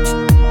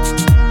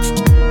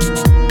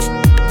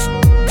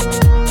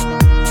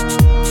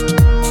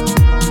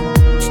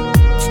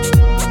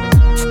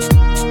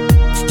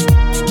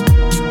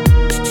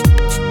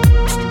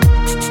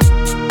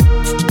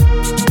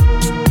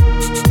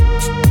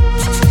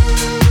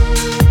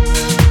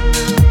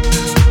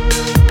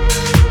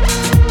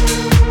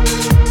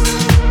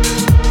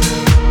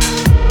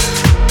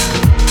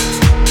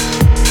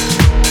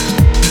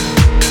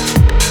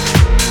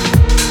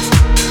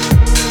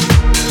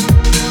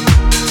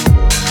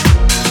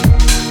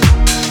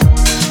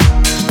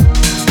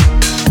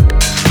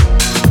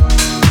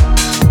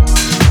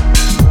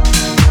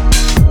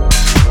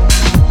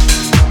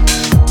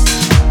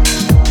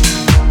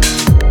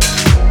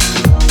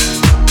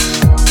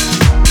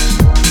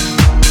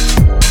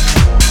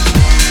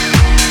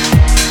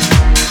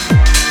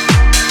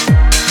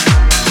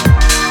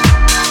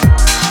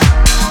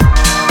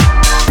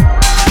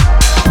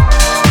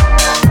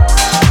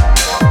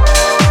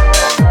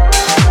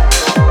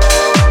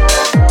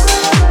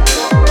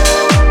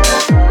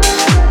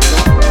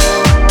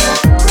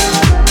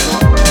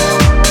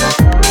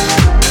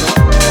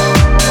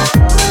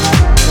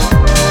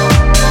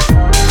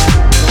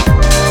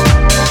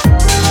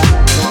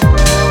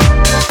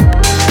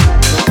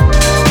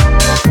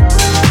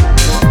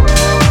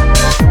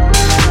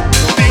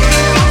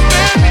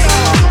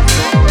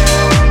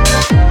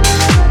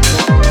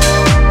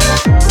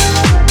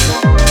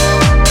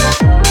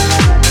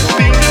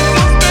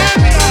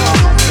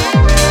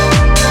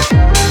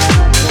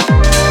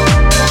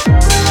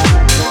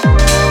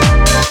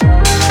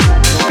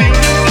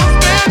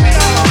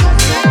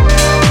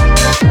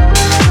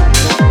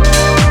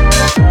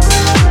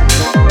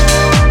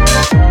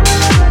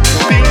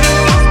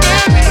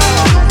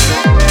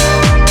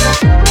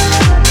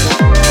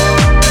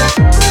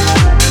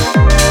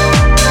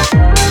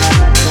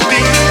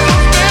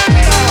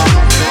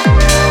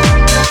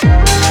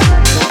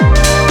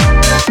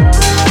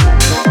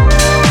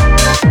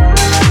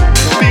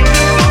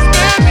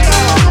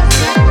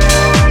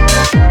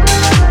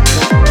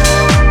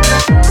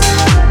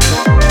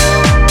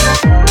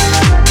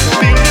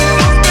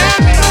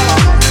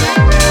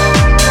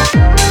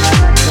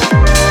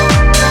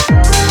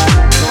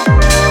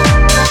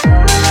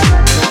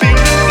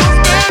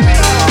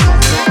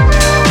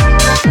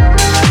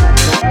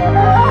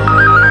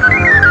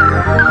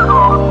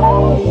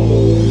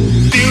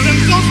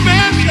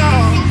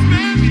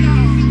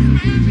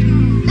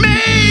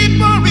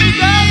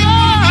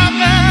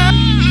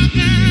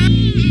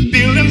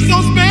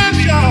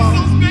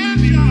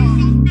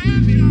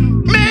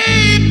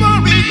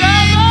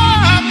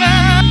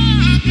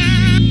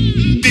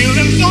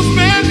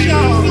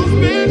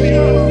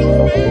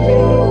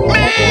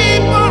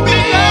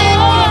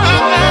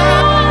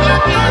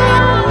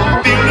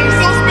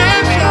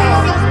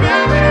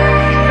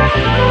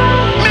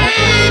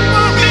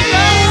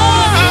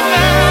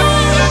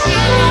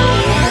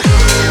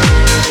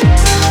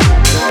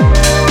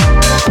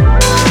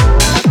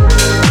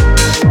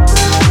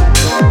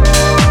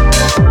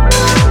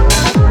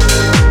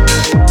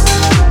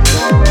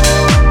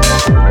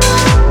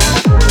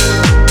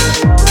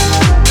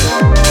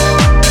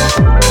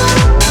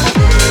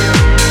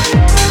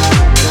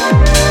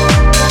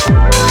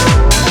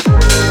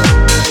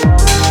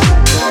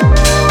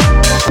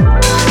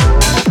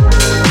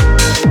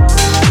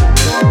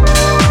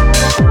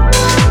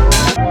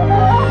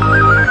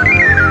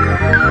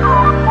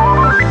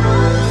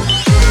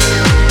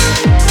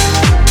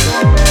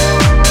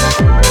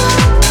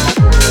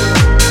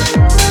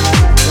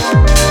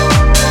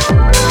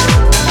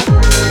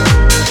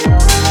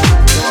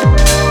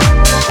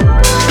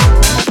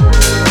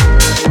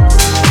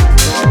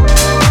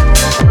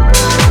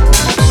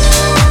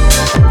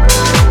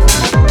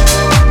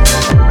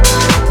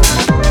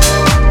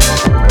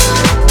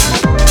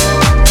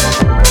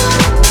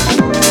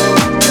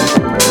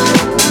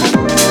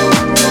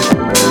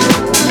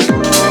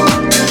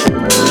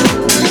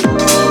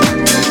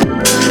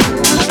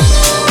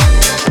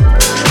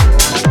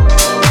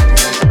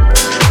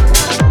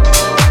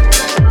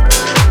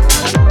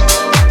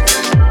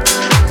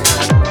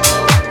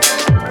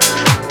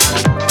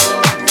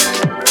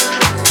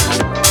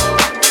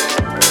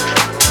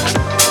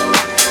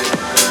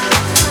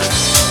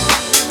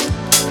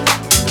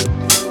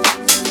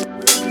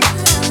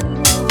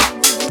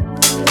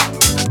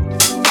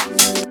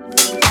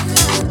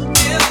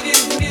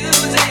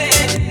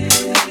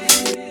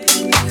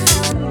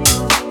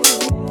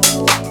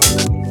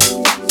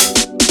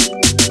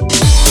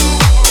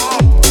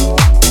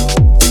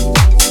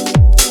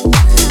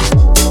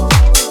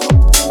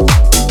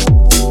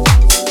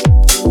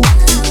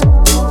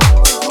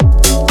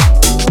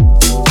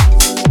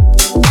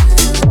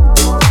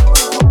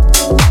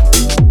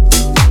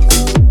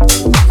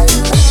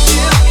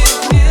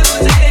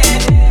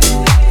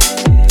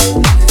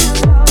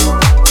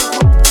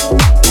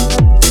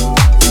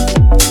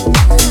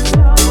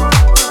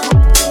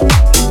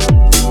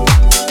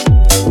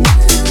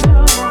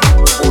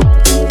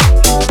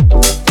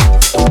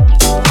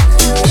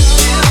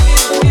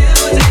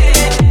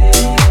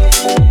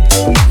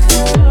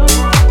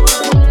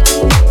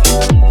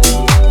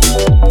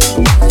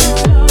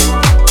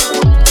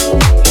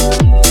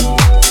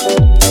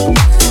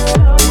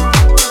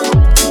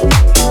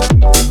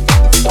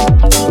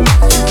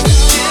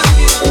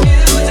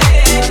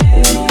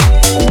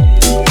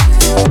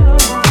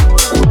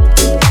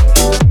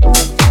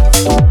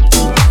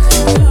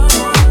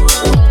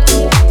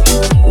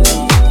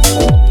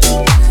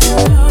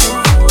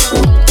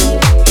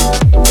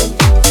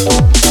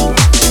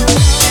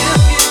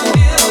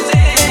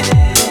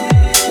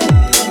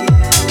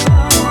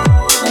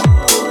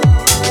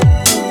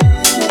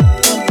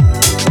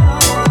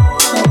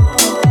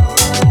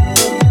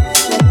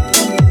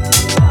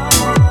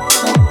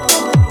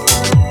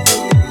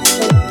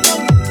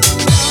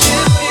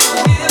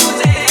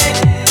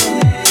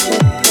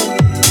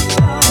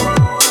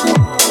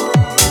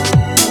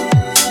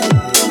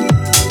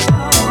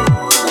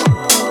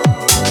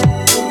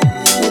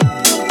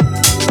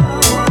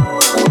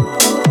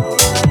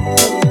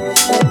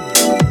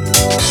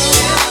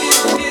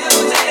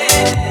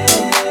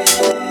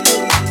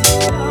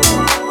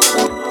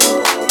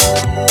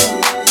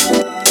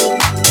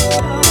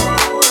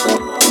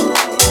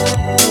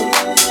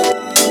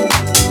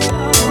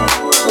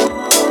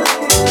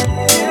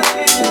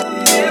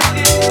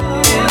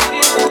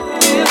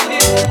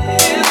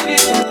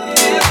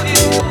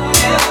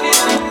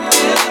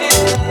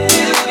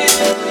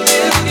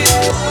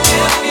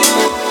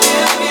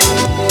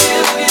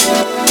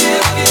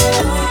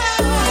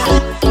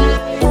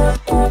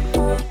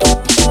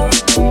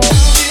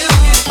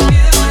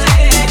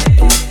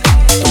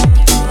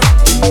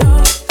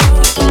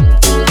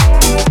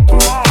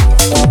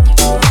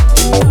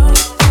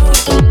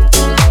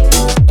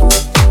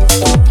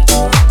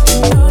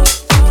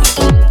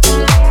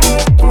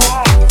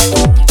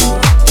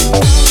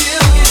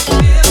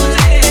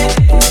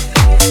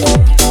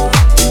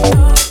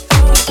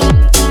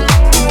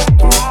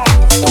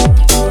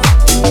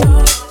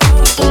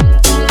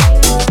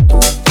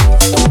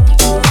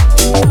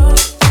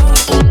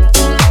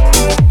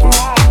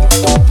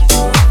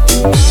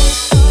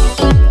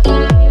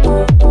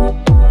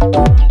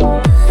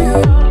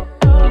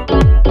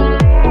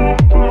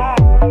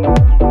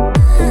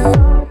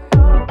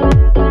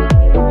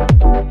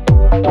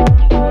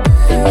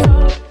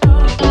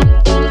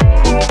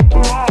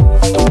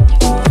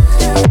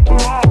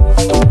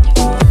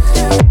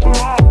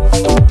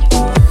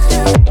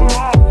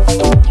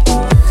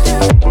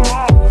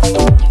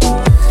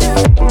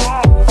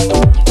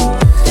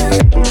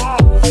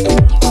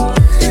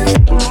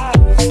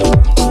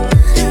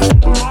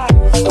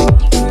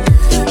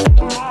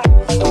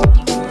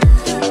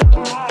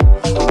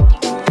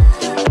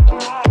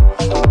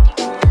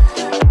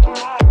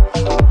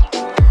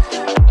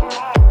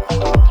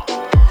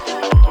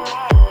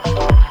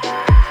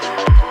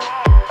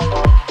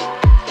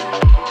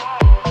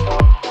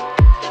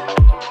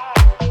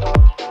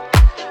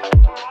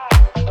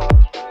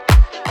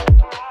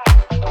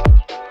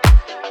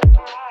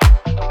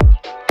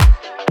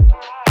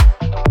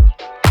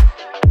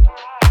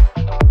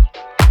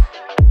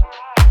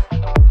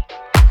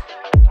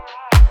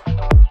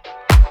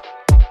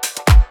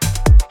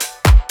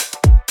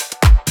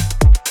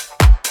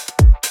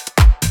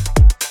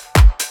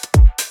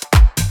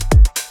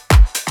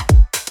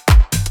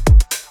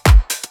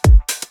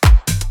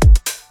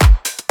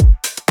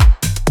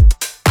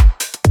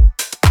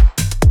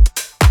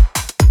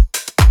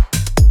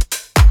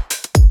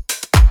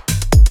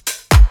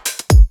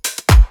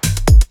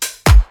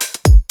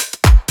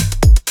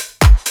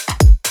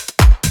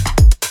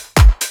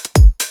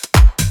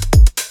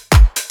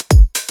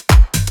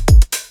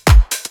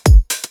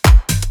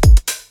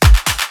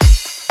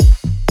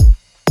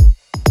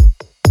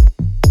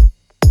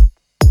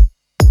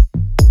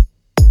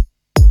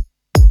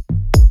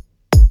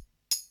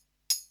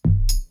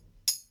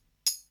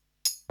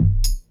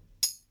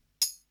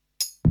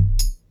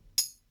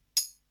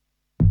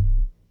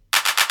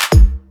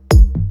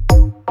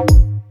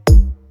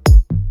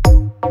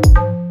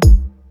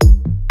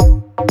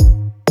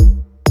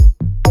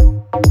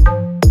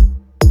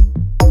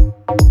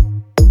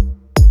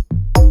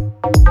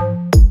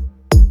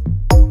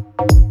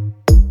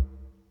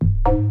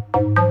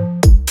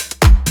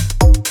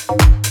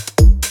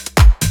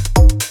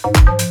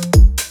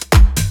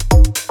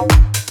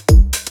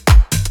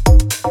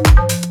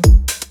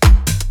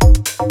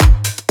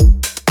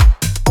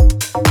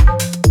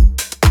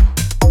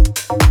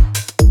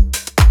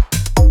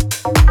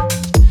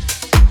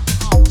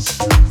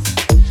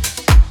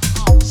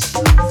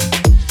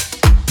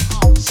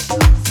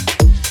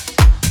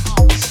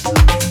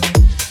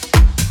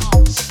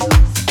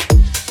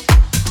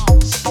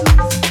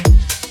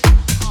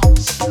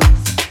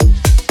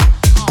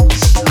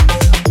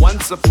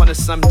 a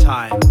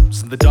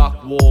sometimes in the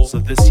dark walls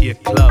of this here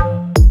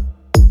club,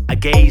 I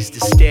gazed to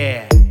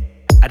stare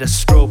at a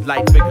strobe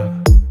light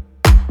figure,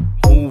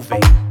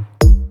 moving,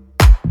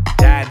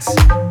 dancing,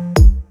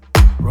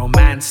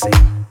 romancing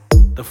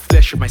the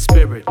flesh of my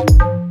spirit. A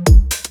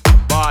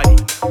body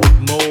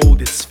would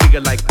mold its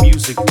figure like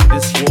music to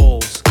these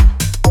walls,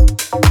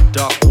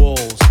 dark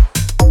walls.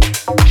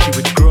 She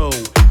would grow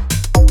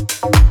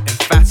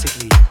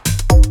emphatically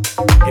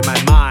in my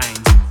mind.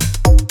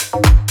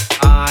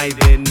 I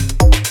then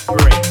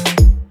break.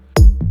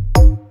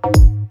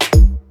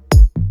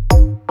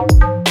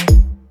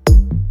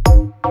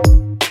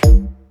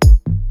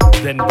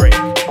 Then break.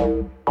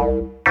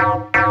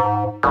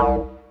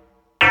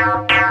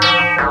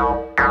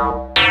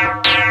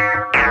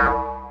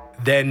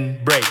 Then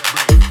break.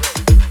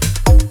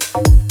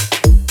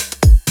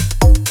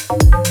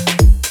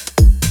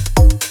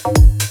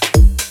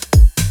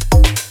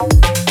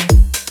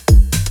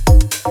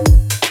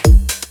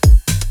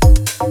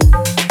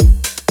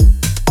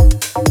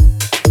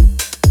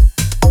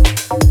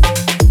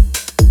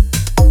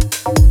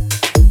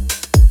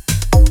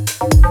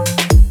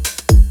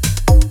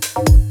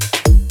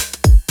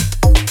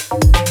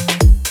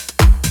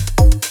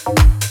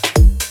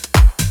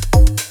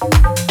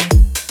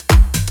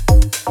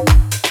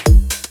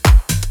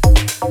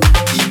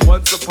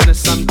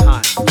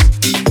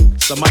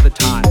 Some other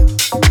time,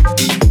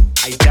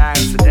 I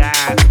dance the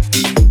dance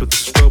with the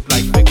strobe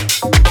light figure,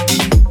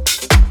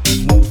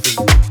 moving,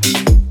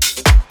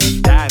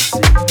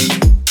 dancing,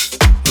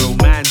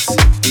 romancing,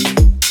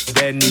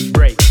 then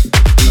break.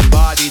 A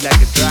body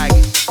like a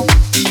dragon,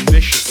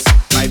 vicious,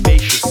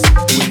 vivacious,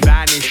 it would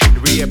vanish and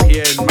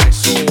reappear in my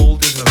soul,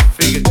 in a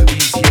figure to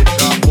these here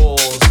dark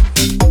walls.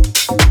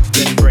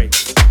 Then break,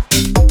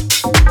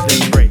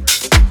 then break,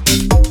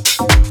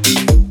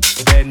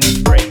 then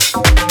break.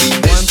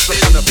 Once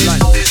upon a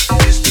blunt,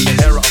 the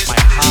error of my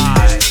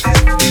high,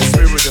 the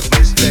spirit of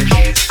my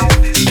flesh,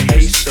 the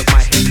haste of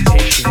my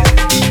hesitation.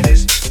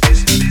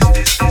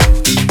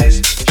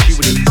 She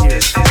would appear.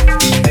 This here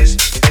dark wall. This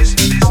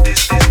here dark wall.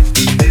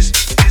 This here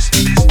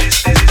dark wall. This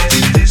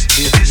here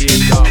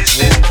dark wall. This here dark wall. This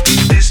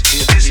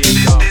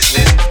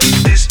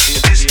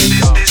here dark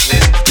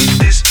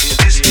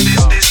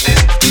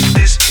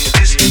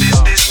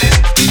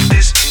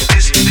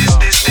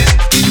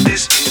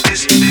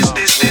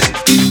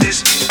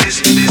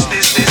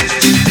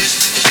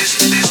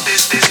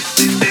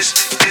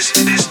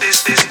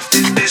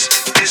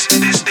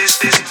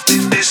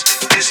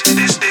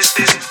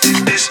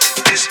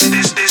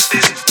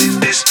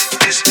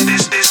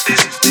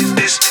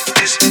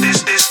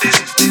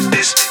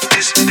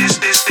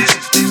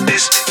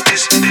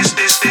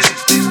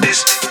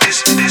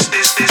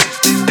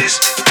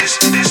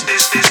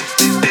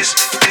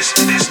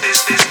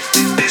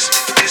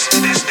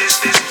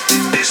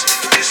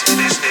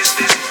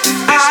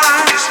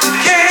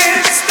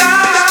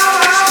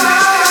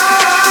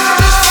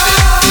This here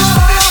dark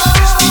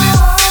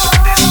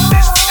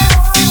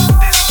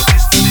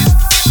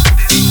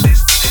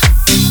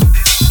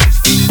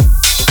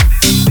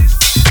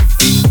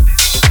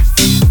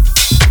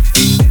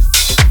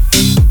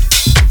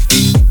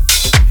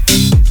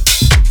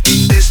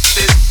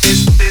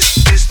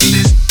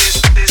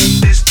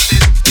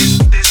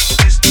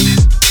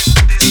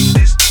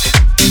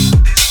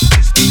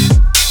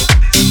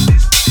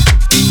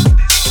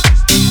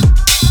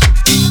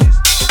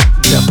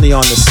wall.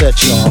 On the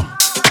set, y'all.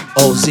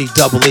 OZ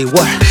double E,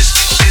 what?